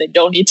movies and they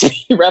don't need to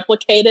be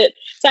replicated.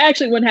 So I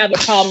actually wouldn't have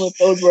a problem if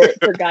those were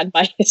forgotten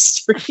by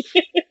history.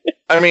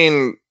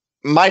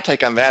 My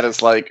take on that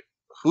is like,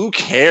 who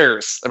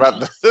cares about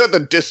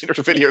the Disney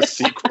video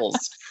sequels?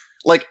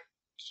 Like,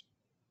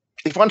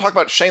 if you want to talk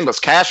about shameless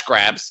cash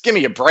grabs, give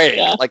me a break.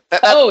 Yeah. Like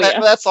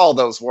that's all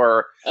those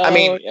were.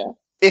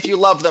 If you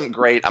love them,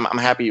 great. I'm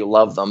happy you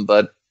love them,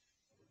 but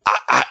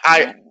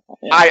I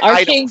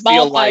don't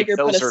feel like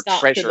those are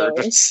treasured.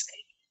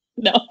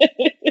 No.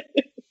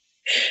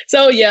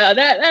 So yeah,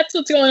 that's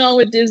what's going on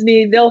with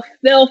Disney. They'll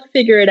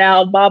figure it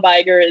out. Bob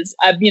Iger is,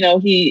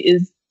 he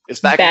is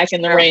back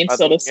in the rain,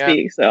 so to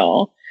speak.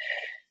 So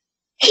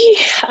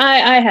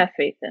I have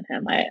faith in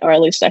him, or at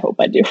least I hope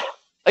I do.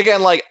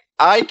 Again, like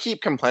I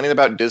keep complaining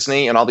about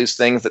Disney and all these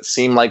things that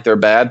seem like they're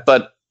bad,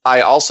 but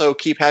I also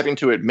keep having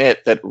to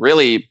admit that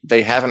really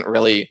they haven't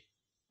really,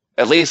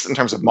 at least in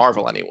terms of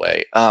Marvel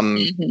anyway,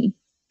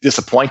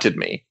 disappointed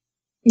me.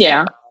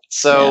 Yeah.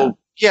 So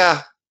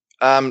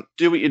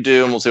do what you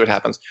do and we'll see what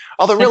happens.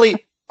 Although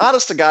really,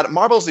 honest to God,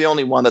 Marvel's the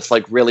only one that's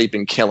like really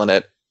been killing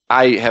it.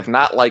 I have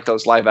not liked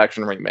those live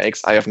action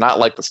remakes. I have not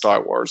liked the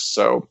Star Wars.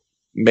 So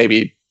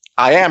maybe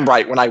I am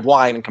right when I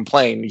whine and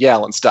complain,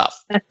 yell and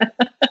stuff.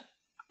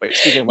 Wait,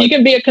 speaking of you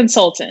can be a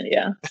consultant,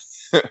 yeah.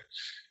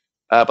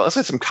 But let's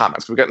get some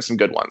comments. We've gotten some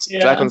good ones.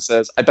 Yeah. Jacqueline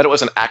says, I bet it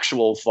was an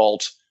actual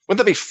vault. Wouldn't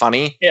that be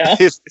funny? Yeah.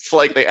 It's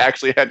like they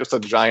actually had just a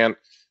giant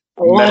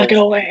Lock it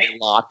away.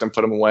 Locked and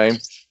put them away.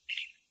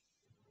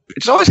 It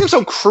just always seems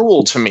so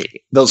cruel to me,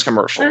 those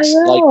commercials.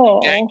 I know.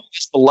 Like,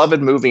 this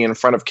beloved movie in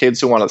front of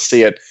kids who want to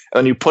see it, and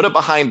then you put it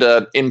behind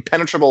an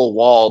impenetrable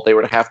wall they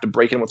would have to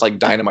break in with like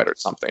dynamite or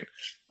something.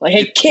 Like,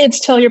 hey, kids,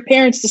 tell your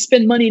parents to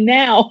spend money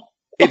now.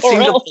 It seemed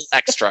a little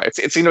extra.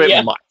 It seemed a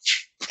bit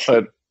much.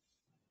 But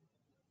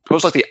it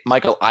was like the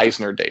Michael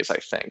Eisner days, I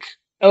think.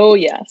 Oh,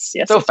 yes.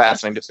 So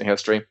fascinating Disney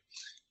history.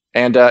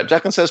 And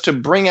Jacqueline says to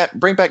bring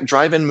back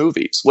drive-in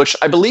movies, which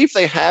I believe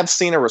they have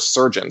seen a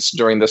resurgence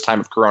during this time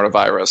of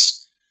coronavirus.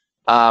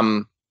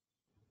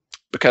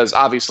 Because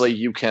obviously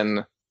you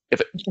can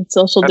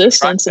social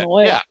distance in a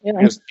way. Yeah.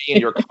 Just be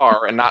in your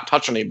car and not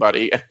touch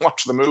anybody and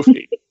watch the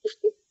movie.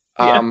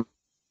 I'm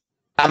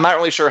not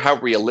really sure how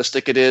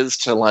realistic it is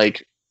to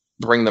like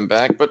bring them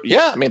back, but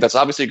yeah, I mean that's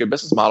obviously a good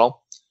business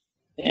model.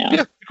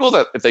 Yeah, cool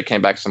that if they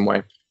came back some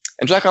way.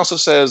 And Jack also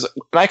says,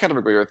 and I kind of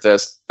agree with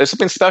this, there's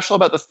something special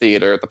about the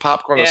theater. The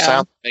popcorn, the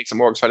sound makes it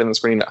more exciting than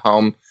screening at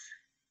home.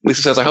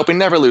 Lisa says, I hope we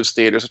never lose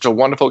theaters. Such a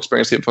wonderful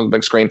experience to see it from the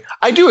big screen.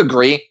 I do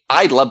agree.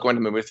 I love going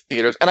to movie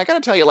theaters. And I got to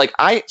tell you, like,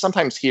 I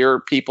sometimes hear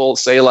people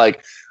say,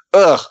 like,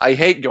 ugh, I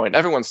hate going.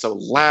 Everyone's so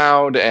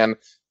loud and,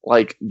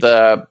 like,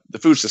 the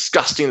food's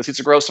disgusting. The seats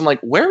are gross. I'm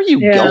like, where are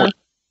you going?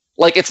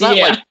 Like, it's not,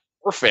 like,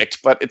 perfect,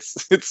 but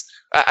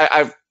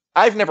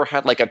I've never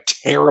had, like, a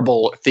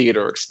terrible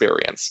theater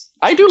experience.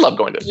 I do love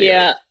going to theater.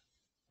 Yeah.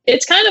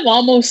 It's kind of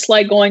almost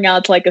like going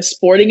out to like a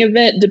sporting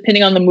event,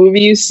 depending on the movie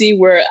you see,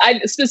 where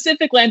I'm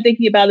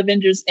thinking about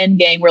Avengers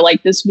Endgame, where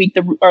like this week,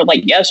 or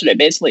like yesterday,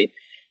 basically,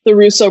 the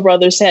Russo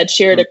brothers had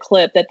shared a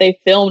clip that they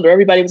filmed where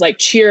everybody was like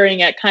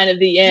cheering at kind of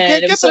the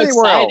end. It was so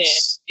exciting.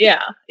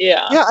 Yeah.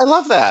 Yeah, I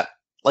love that.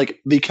 Like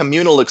the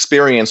communal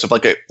experience of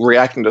like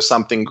reacting to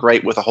something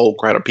great with a whole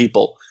crowd of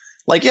people.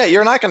 Like, yeah,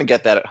 you're not going to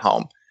get that at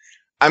home.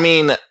 I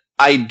mean,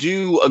 I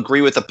do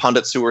agree with the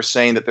pundits who are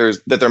saying that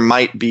there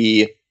might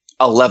be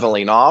a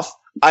leveling off.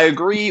 I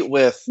agree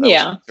with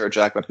Sarah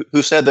Jackman,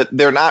 who said that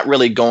they're not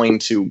really going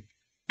to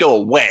go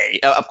away.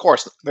 Of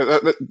course,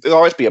 there'll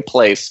always be a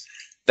place.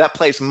 That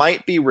place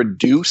might be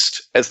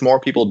reduced as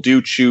more people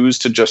do choose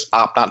to just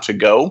opt not to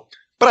go.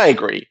 But I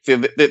agree.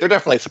 There's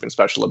definitely something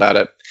special about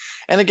it.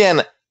 And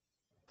again,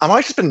 I've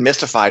always just been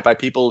mystified by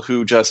people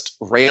who just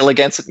rail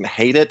against it and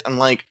hate it. I'm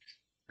like,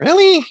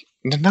 really?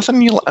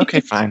 Nothing you okay,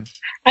 fine.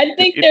 I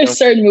think there's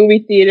certain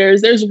movie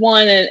theaters. There's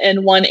one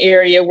in one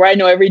area where I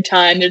know every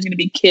time there's going to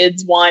be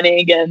kids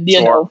whining and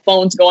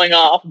phones going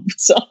off.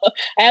 So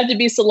I have to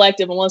be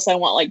selective unless I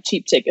want like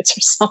cheap tickets or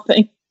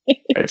something.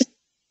 Right.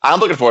 I'm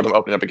looking forward to them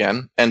opening up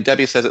again. And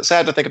Debbie says it's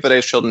sad to think of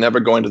today's children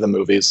never going to the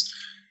movies.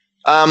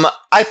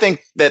 I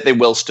think that they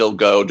will still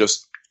go.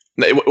 Just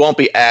it won't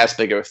be as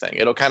big of a thing.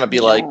 It'll kind of be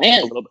like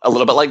a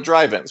little bit like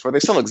drive-ins, where they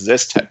still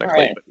exist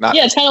technically. But not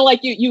it's kind of like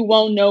you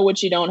won't know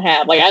what you don't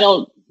have. Like I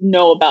don't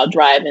know about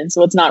drive-ins,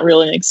 so it's not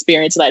really an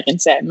experience that I can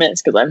say I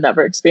missed because I've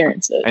never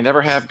experienced it. I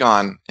never have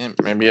gone.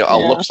 Maybe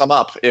I'll look some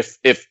up. If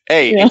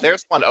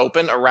there's one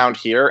open around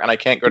here and I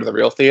can't go to the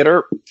real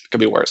theater, it could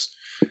be worse.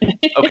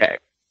 Okay.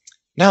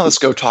 Now let's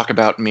go talk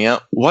about,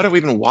 Mia, what have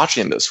we been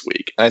watching this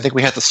week? And I think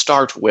we have to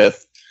start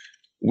with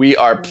we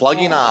are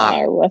plugging on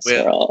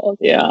Westworld.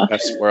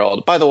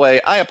 Westworld. By the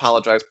way, I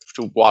apologize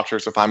to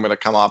watchers if I'm going to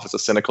come off as a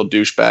cynical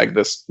douchebag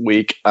this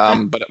week,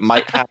 but it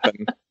might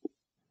happen.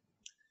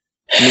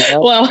 Mia,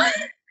 well,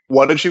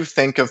 what did you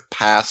think of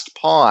Past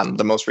Pawn,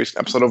 the most recent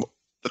episode of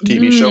the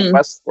TV show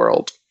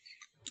Westworld?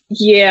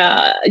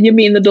 Yeah, you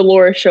mean the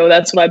Dolores show?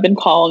 That's what I've been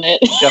calling it.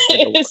 Yes, the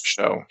Dolores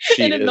show.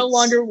 And it's no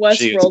longer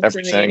Westworld to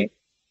me.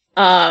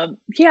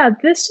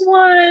 This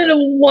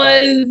one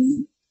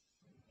was.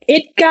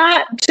 It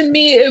got to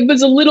me, it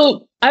was a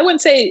little, I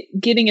wouldn't say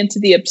getting into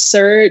the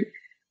absurd,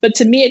 but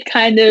to me, it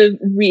kind of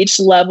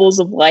reached levels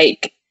of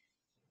like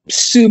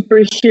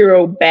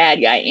superhero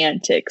bad guy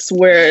antics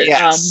where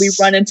we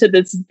run into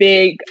this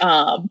big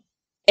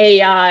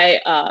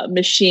AI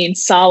machine,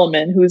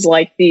 Solomon, who's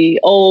like the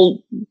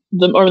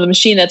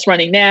machine that's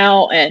running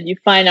now. And you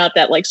find out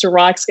that like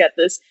Sirach's got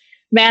this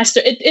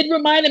master. It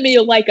reminded me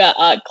of like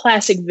a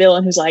classic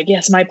villain who's like,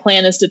 yes, my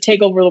plan is to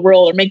take over the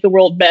world or make the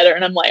world better.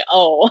 And I'm like,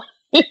 oh.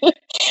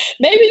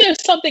 Maybe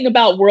there's something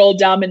about world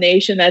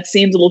domination that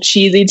seems a little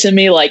cheesy to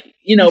me, like,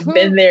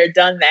 been there,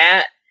 done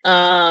that.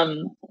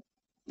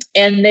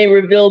 And they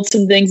revealed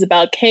some things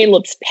about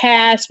Caleb's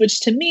past, which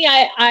to me,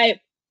 I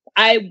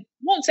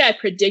won't say I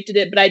predicted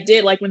it, but I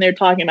did. Like when they were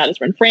talking about his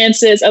friend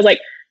Francis, I was like,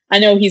 I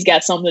know he's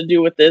got something to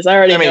do with this. I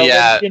already know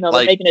that,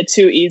 they're making it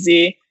too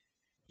easy.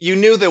 You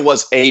knew there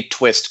was a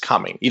twist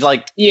coming. You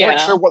weren't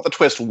sure what the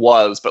twist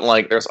was, but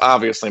like there's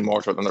obviously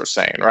more to it than they're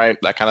saying, right?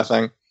 That kind of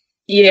thing.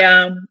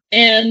 Yeah,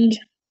 and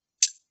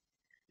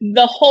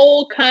the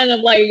whole kind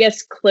of like, I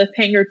guess,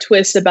 cliffhanger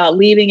twist about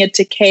leaving it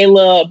to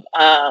Caleb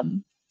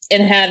and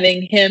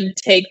having him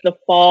take the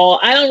fall.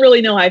 I don't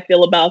really know how I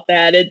feel about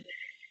that. It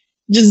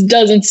just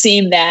doesn't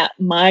seem that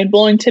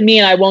mind-blowing to me,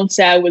 and I won't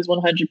say I was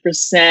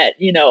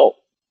 100%,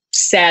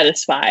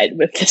 satisfied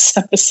with this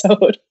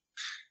episode.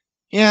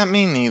 Yeah,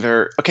 me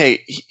neither.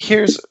 Okay,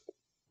 here's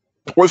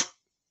what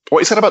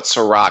you said about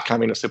Sirach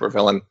kind of being a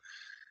supervillain.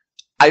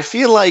 I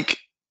feel like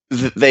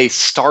they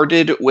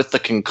started with the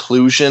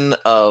conclusion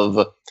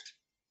of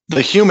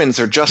the humans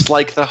are just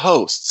like the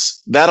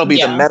hosts. That'll be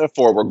the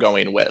metaphor we're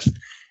going with.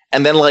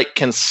 And then like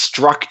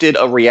constructed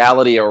a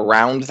reality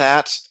around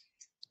that.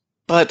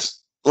 But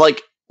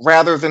like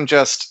rather than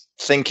just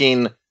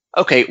thinking,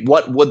 okay,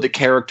 what would the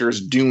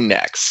characters do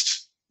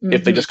next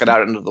if they just got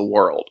out into the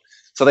world?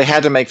 So they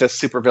had to make this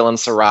supervillain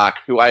Serac,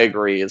 who I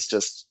agree is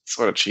just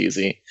sort of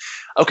cheesy.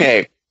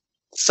 Okay,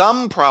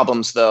 some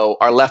problems though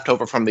are left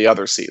over from the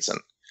other season.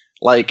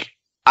 Like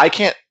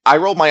I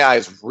rolled my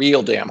eyes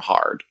real damn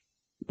hard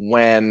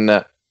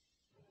when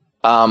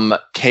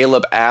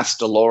Caleb asked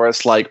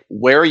Dolores, like,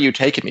 where are you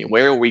taking me?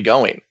 Where are we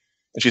going?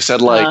 And she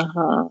said, like,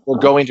 we're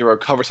going to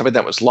recover something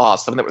that was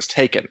lost, something that was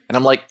taken. And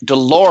I'm like,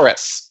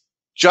 Dolores,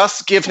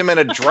 just give him an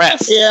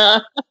address. Yeah.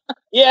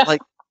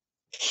 Like,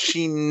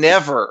 she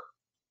never,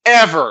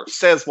 ever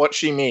says what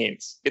she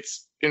means.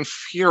 It's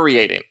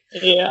infuriating.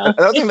 Yeah.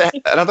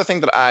 Another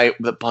thing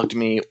that bugged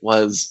me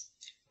was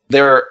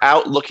they're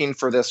out looking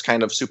for this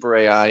kind of super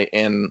AI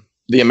in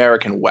the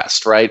American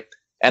West, right?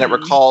 And it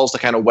recalls the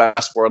kind of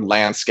Westworld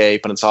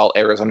landscape, and it's all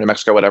Arizona, New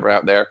Mexico, whatever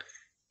out there.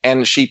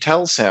 And she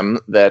tells him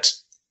that,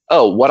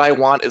 oh, what I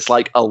want is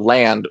like a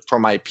land for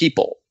my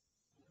people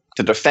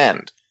to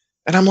defend.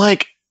 And I'm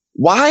like,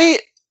 why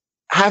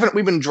haven't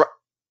we been...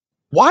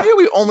 why are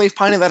we only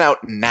finding that out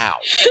now?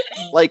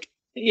 Like,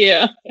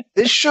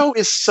 this show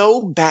is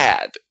so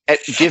bad at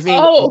giving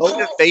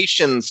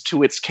motivations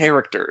to its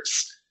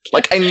characters.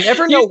 Like, I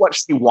never know what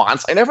she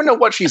wants. I never know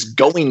what she's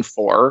going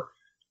for.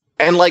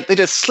 And, like, they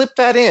just slip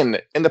that in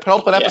the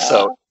penultimate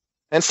episode.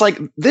 And it's like,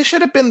 this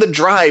should have been the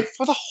drive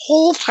for the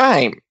whole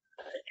time.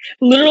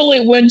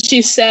 Literally, when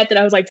she said that,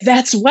 I was like,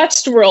 that's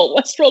Westworld.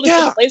 Westworld is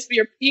the place for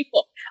your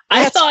people.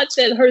 I thought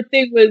that her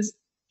thing was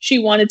she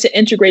wanted to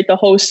integrate the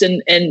host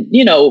and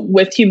you know,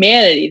 with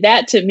humanity.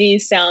 That, to me,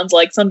 sounds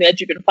like something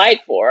that you can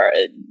fight for.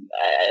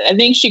 I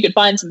think she could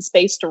find some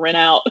space to rent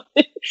out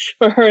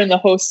for her and the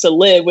host to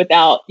live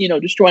without, you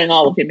know, destroying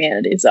all of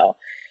humanity. So,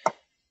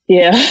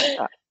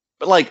 yeah.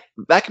 But like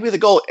that could be the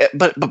goal.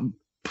 But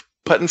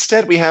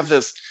instead we have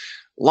this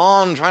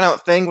long drawn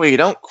out thing where you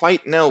don't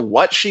quite know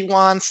what she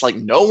wants. Like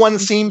no one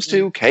seems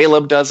to.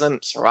 Caleb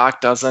doesn't.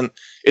 Serac doesn't.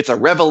 It's a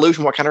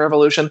revolution. What kind of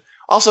revolution?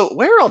 Also,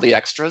 where are all the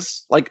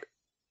extras? Like,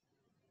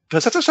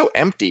 because that's so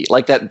empty.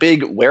 Like that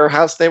big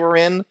warehouse they were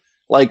in.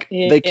 Like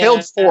they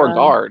killed 4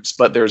 guards,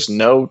 but there's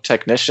no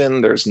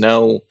technician. There's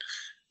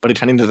nobody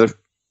tending to the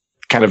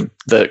kind of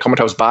the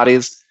comatose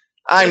bodies.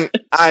 I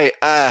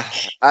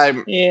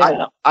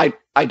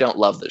don't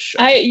love this show.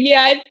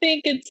 I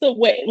think it's the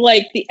way,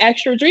 like the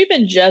extras, or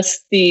even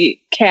just the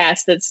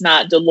cast that's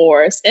not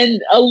Dolores,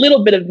 and a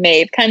little bit of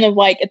Maeve. Kind of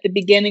like at the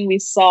beginning, we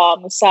saw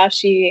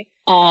Musashi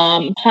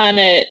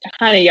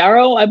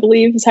Hanayaro, I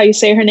believe is how you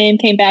say her name,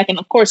 came back, and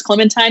of course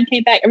Clementine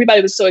came back.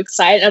 Everybody was so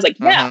excited. I was like,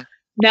 now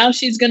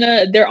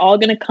they're all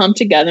gonna come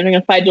together and they're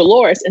gonna fight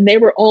Dolores. And they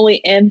were only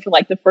in for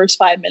like the first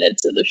 5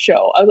 minutes of the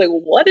show. I was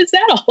like, what is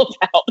that all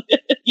about?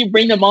 You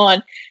bring them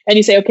on and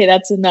you say, okay,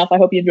 that's enough. I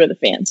hope you enjoy the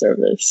fan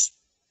service.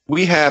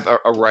 We have a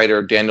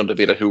writer, Daniel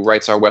DeVita, who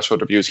writes our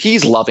Westworld reviews.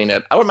 He's loving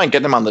it. I wouldn't mind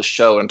getting him on the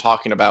show and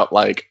talking about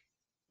like,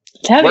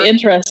 that'd be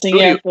interesting. For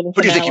the finale.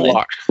 Who do you think you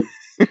are?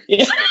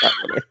 Yeah.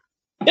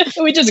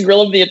 We just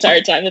grill him the entire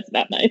time. It's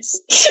not nice.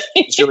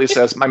 Julie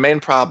says, my main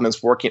problem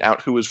is working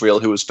out who is real,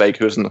 who is fake,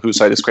 whose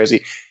side is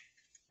crazy.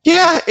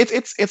 Yeah,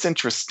 it's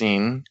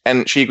interesting.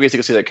 And she agrees you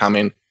can see that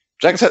coming.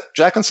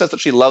 Jacqueline says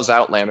that she loves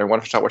Outlander. Why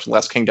don't you start watching The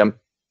Last Kingdom?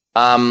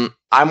 I'm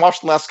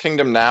watching The Last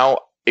Kingdom now.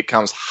 It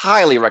comes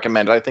highly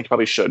recommended. I think you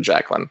probably should,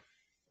 Jacqueline.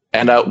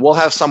 And we'll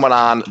have someone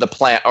on the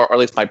plan, or at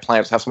least my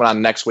plan is to have someone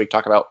on next week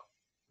talk about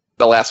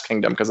The Last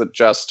Kingdom, because it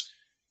just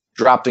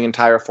dropped the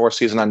entire 4th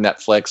season on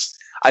Netflix.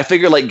 I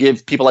figure like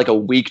give people like a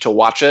week to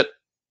watch it,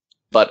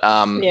 but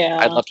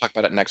I'd love to talk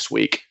about it next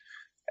week.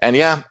 And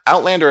yeah,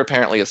 Outlander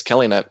apparently is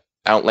killing it.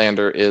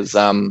 Outlander is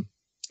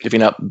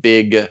giving up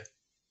big,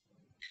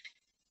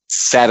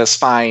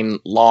 satisfying,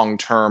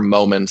 long-term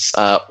moments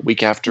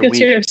week after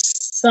week.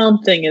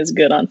 Something is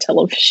good on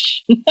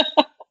television.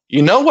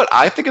 You know what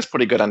I think is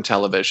pretty good on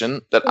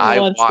television that I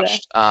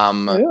watched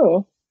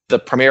the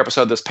premiere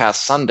episode this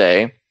past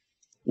Sunday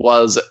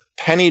was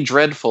Penny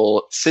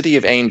Dreadful, City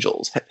of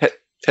Angels.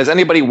 Has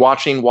anybody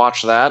watched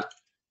that?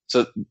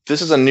 So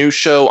this is a new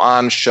show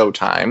on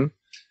Showtime.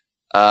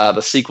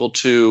 The sequel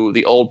to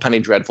the old Penny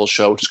Dreadful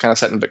show, which is kind of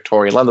set in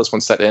Victorialand. This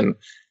one's set in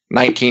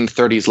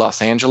 1930s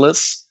Los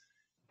Angeles.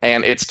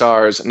 And it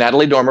stars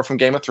Natalie Dormer from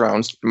Game of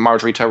Thrones,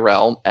 Marjorie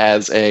Tyrell,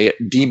 as a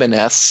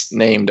demoness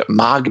named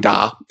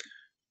Magda,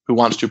 who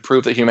wants to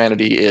prove that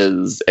humanity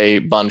is a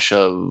bunch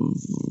of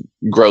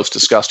gross,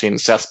 disgusting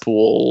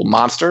cesspool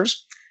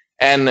monsters.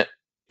 And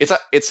it's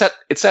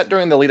set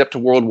during the lead up to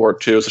World War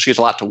II, so she has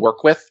a lot to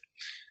work with.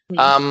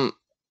 Mm-hmm.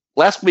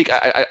 Last week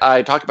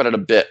I talked about it a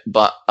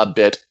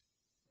bit.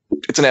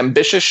 It's an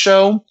ambitious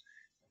show.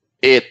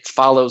 It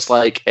follows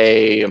like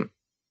a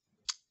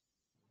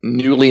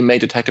newly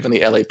made detective in the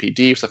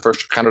LAPD. It's the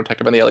first kind of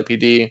detective in the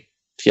LAPD.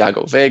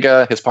 Tiago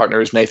Vega. His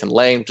partner is Nathan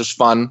Lane, which is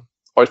fun.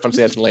 Always fun to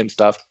see Nathan Lane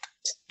stuff.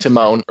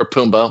 Timon or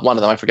Pumbaa, one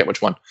of them, I forget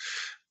which one.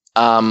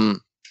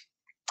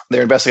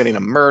 They're investigating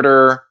a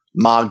murder.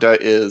 Magda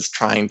is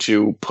trying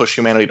to push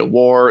humanity to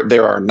war.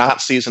 There are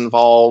Nazis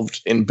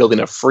involved in building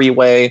a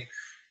freeway.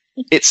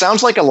 It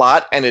sounds like a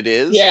lot, and it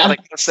is. Yeah. But I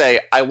gotta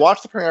say, I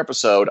watched the premiere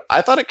episode.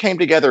 I thought it came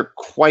together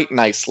quite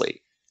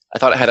nicely. I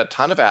thought it had a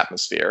ton of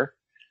atmosphere.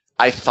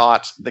 I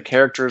thought the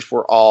characters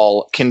were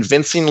all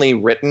convincingly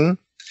written.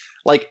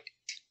 Like,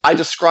 I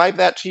described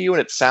that to you,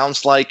 and it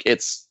sounds like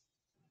it's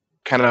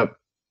kind of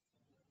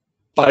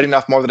biting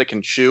off more than it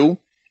can chew.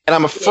 And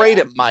I'm afraid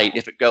it might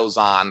if it goes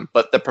on.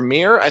 But the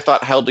premiere, I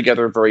thought, held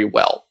together very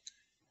well.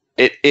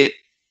 It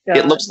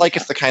looks like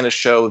it's the kind of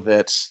show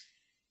that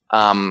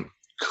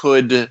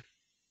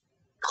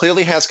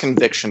clearly has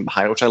conviction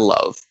behind it, which I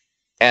love.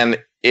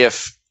 And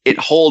if it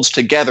holds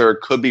together,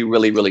 could be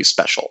really, really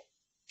special.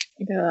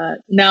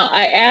 Now,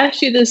 I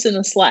asked you this in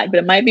the Slack, but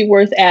it might be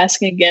worth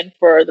asking again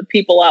for the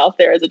people out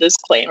there as a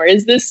disclaimer.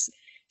 Is this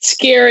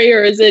scary,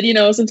 or is it,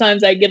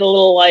 sometimes I get a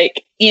little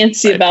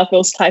antsy about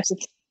those types of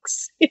things?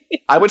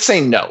 I would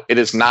say no, it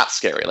is not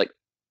scary. Like,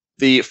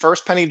 the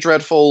first Penny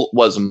Dreadful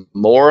was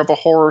more of a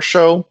horror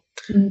show,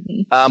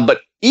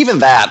 but even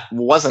that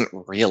wasn't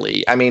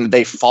really. I mean,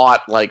 they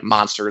fought like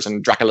monsters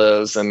and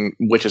Draculas and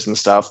witches and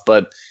stuff,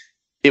 but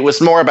it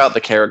was more about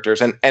the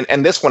characters,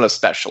 and this one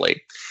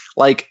especially.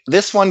 Like,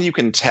 this one, you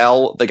can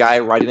tell the guy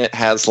writing it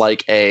has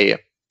like a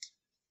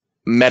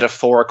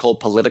metaphorical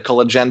political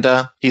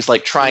agenda. He's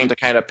like trying to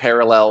kind of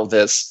parallel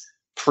this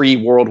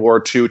pre-World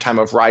War II time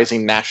of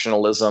rising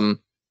nationalism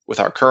with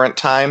our current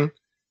time.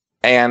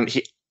 And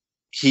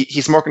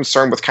he's more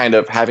concerned with kind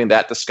of having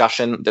that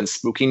discussion than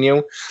spooking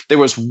you. There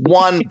was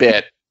one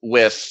bit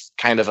with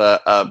kind of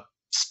a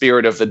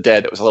Spirit of the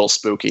Dead that was a little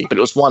spooky, but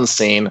it was one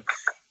scene.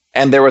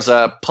 And there was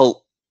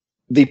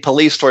the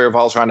police story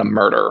revolves around a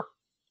murder.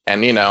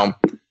 And,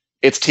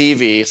 it's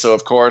TV, so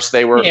of course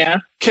they were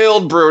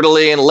killed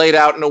brutally and laid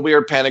out in a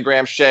weird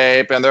pentagram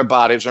shape, and their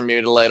bodies are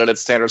mutilated. It's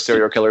standard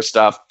serial killer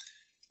stuff.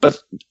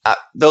 But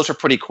those are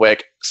pretty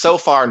quick. So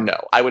far, no.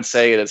 I would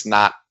say it is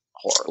not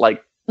horror.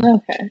 Like,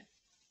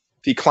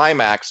 the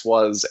climax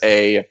was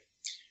it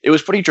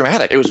was pretty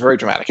dramatic. It was very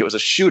dramatic. It was a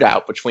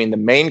shootout between the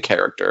main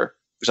character,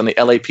 who's on the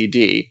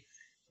LAPD,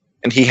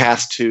 and he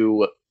has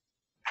to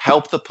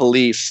help the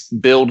police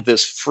build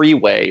this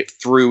freeway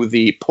through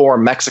the poor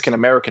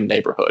Mexican-American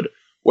neighborhood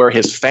where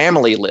his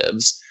family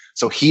lives.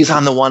 So he's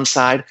on the one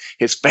side,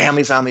 his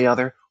family's on the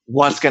other.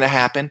 What's going to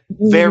happen?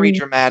 Very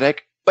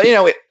dramatic. But,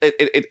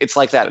 it's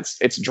like that.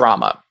 It's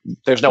drama.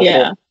 There's no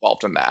horror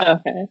involved in that.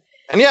 Okay.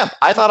 And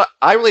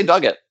I really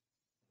dug it.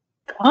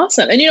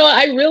 Awesome. And,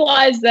 I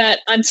realized that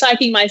I'm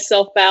psyching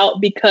myself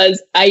out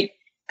because I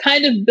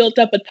kind of built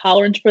up a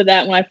tolerance for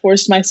that when I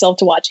forced myself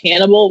to watch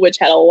Hannibal, which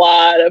had a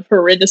lot of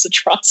horrendous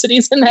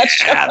atrocities in that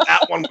show. Yeah,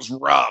 that one was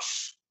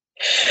rough.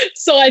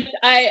 So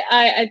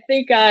I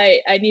think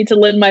I need to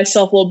lend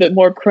myself a little bit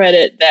more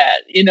credit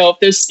that, if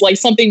there's like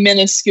something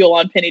minuscule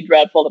on Penny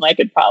Dreadful, then I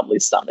could probably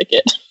stomach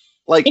it.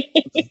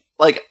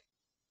 like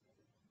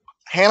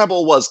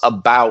Hannibal was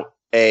about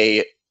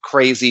a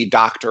crazy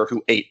doctor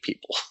who ate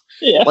people.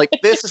 Yeah. Like,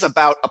 this is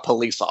about a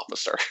police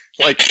officer.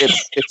 Like,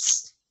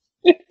 it's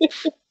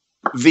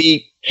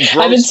the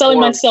I've been selling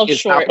myself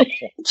short.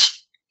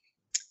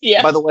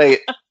 Yeah. By the way,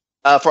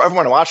 for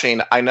everyone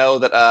watching, I know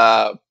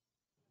that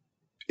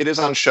it is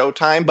on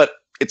Showtime, but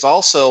it's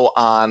also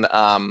on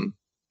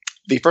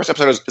the first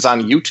episode is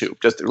on YouTube.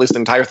 Just released the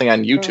entire thing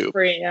on YouTube. For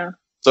free, yeah.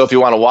 So if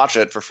you want to watch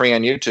it for free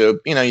on YouTube,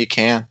 you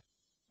can.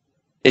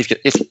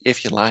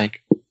 If you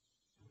like. A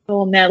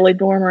little Natalie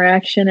Dormer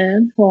action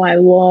in. Oh, I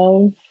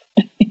love.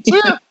 So,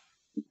 yeah.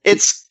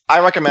 I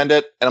recommend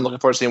it, and I'm looking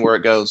forward to seeing where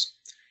it goes.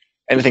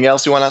 Anything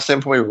else you want to say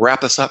before we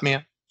wrap this up,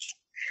 Mia?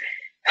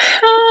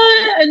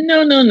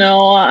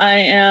 No. I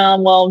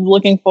am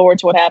looking forward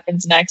to what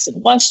happens next in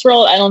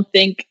Westworld. I don't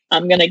think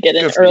I'm gonna get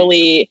an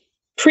early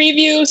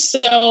preview,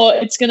 so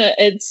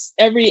it's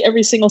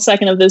every single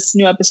second of this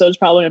new episode is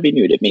probably gonna be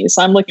new to me.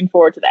 So I'm looking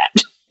forward to that.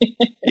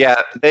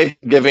 Yeah, they've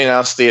given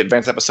us the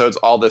advanced episodes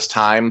all this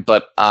time,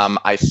 but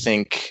I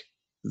think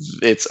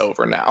it's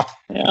over now.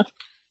 Yeah.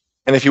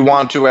 And if you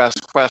want to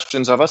ask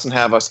questions of us and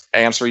have us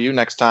answer you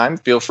next time,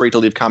 feel free to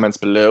leave comments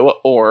below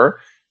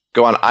or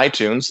go on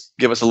iTunes,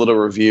 give us a little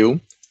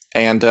review,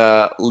 and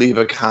leave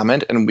a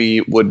comment, and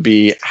we would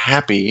be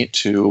happy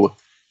to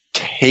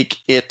take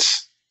it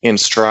in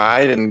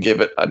stride and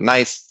give it a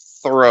nice,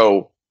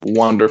 thorough,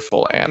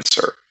 wonderful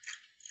answer.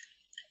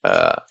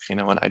 You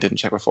know what? I didn't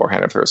check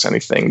beforehand if there was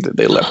anything that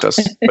they left us.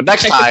 But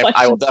next time,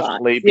 I will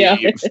definitely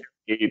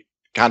be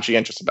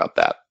conscientious about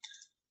that.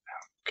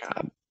 Oh,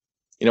 God.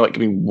 You know what?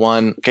 Give me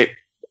one. Okay,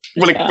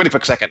 really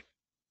quick second.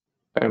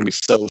 I'm going to be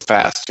so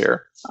fast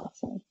here.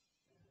 Awesome.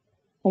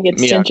 I get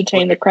to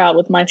entertain the crowd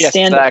with my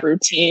stand-up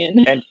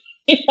routine. And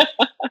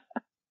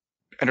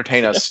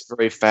entertain us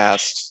very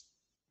fast.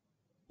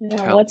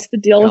 Yeah, what's the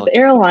deal with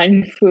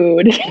airline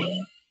food?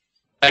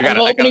 I'm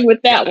opening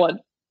with that one.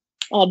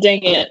 Oh,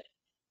 dang it.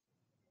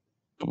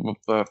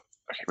 Okay,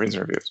 reasons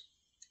and reviews.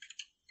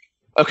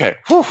 Okay,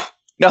 whew,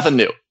 nothing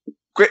new.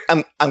 Great,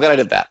 I'm glad I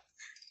did that.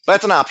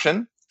 that's an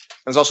option.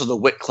 There's also the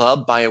Wit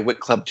Club. Buy a Wit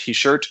Club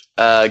t-shirt.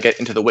 Get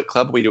into the Wit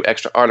Club. We do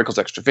extra articles,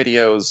 extra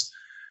videos,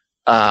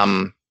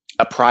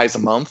 a prize a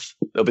month.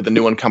 There'll be the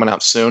new one coming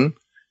out soon.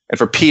 And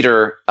for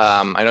Peter,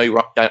 I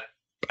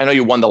know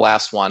you won the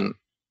last one.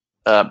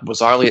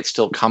 Bizarrely, it's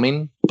still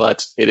coming,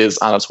 but it is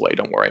on its way.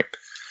 Don't worry.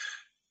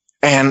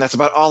 And that's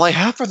about all I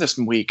have for this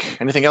week.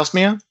 Anything else,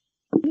 Mia?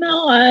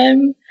 No,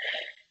 I'm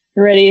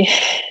ready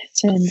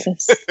to end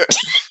this.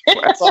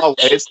 As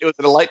always, it was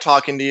a delight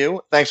talking to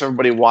you. Thanks,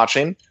 everybody,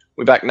 watching.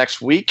 We'll be back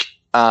next week.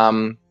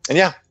 And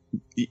yeah,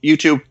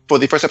 YouTube for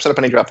the first episode of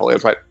Penny Dreadful. It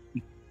was right.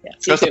 Yeah,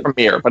 it's just a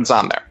premiere, but it's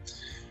on there.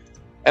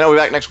 And we'll be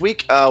back next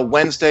week,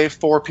 Wednesday,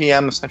 4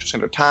 p.m. Central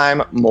Standard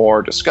Time.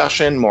 More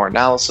discussion, more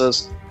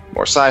analysis,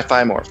 more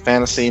sci-fi, more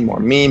fantasy, more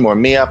me, more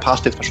Mia,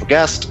 possibly a special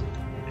guest.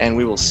 And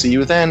we will see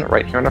you then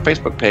right here on our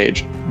Facebook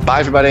page.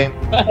 Bye, everybody.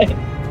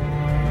 Bye.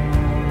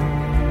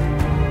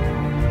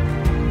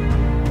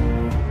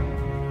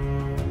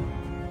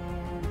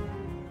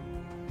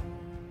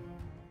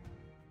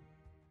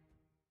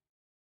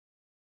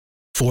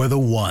 For the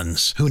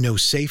ones who know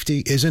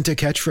safety isn't a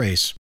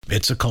catchphrase,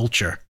 it's a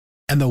culture.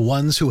 And the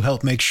ones who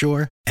help make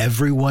sure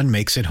everyone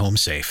makes it home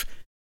safe.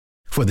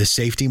 For the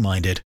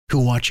safety-minded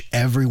who watch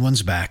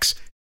everyone's backs,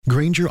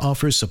 Grainger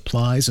offers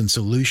supplies and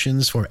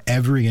solutions for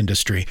every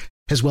industry,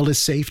 as well as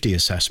safety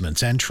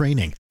assessments and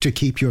training to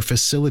keep your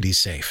facilities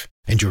safe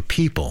and your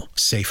people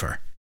safer.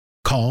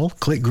 Call,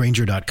 click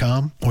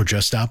Grainger.com, or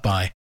just stop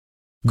by.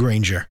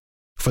 Grainger,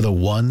 for the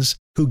ones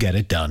who get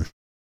it done.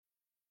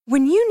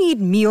 When you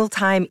need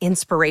mealtime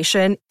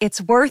inspiration,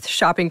 it's worth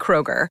shopping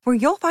Kroger, where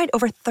you'll find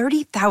over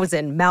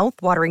 30,000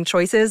 mouth-watering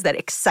choices that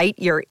excite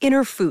your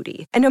inner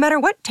foodie. And no matter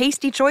what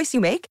tasty choice you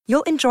make,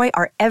 you'll enjoy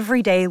our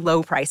everyday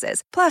low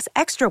prices, plus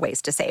extra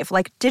ways to save,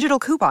 like digital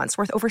coupons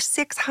worth over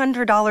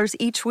 $600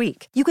 each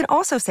week. You can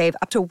also save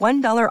up to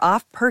 $1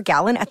 off per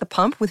gallon at the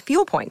pump with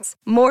fuel points.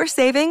 More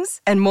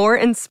savings and more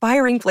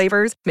inspiring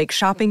flavors make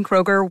shopping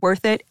Kroger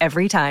worth it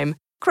every time.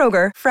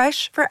 Kroger,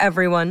 fresh for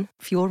everyone.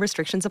 Fuel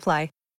restrictions apply.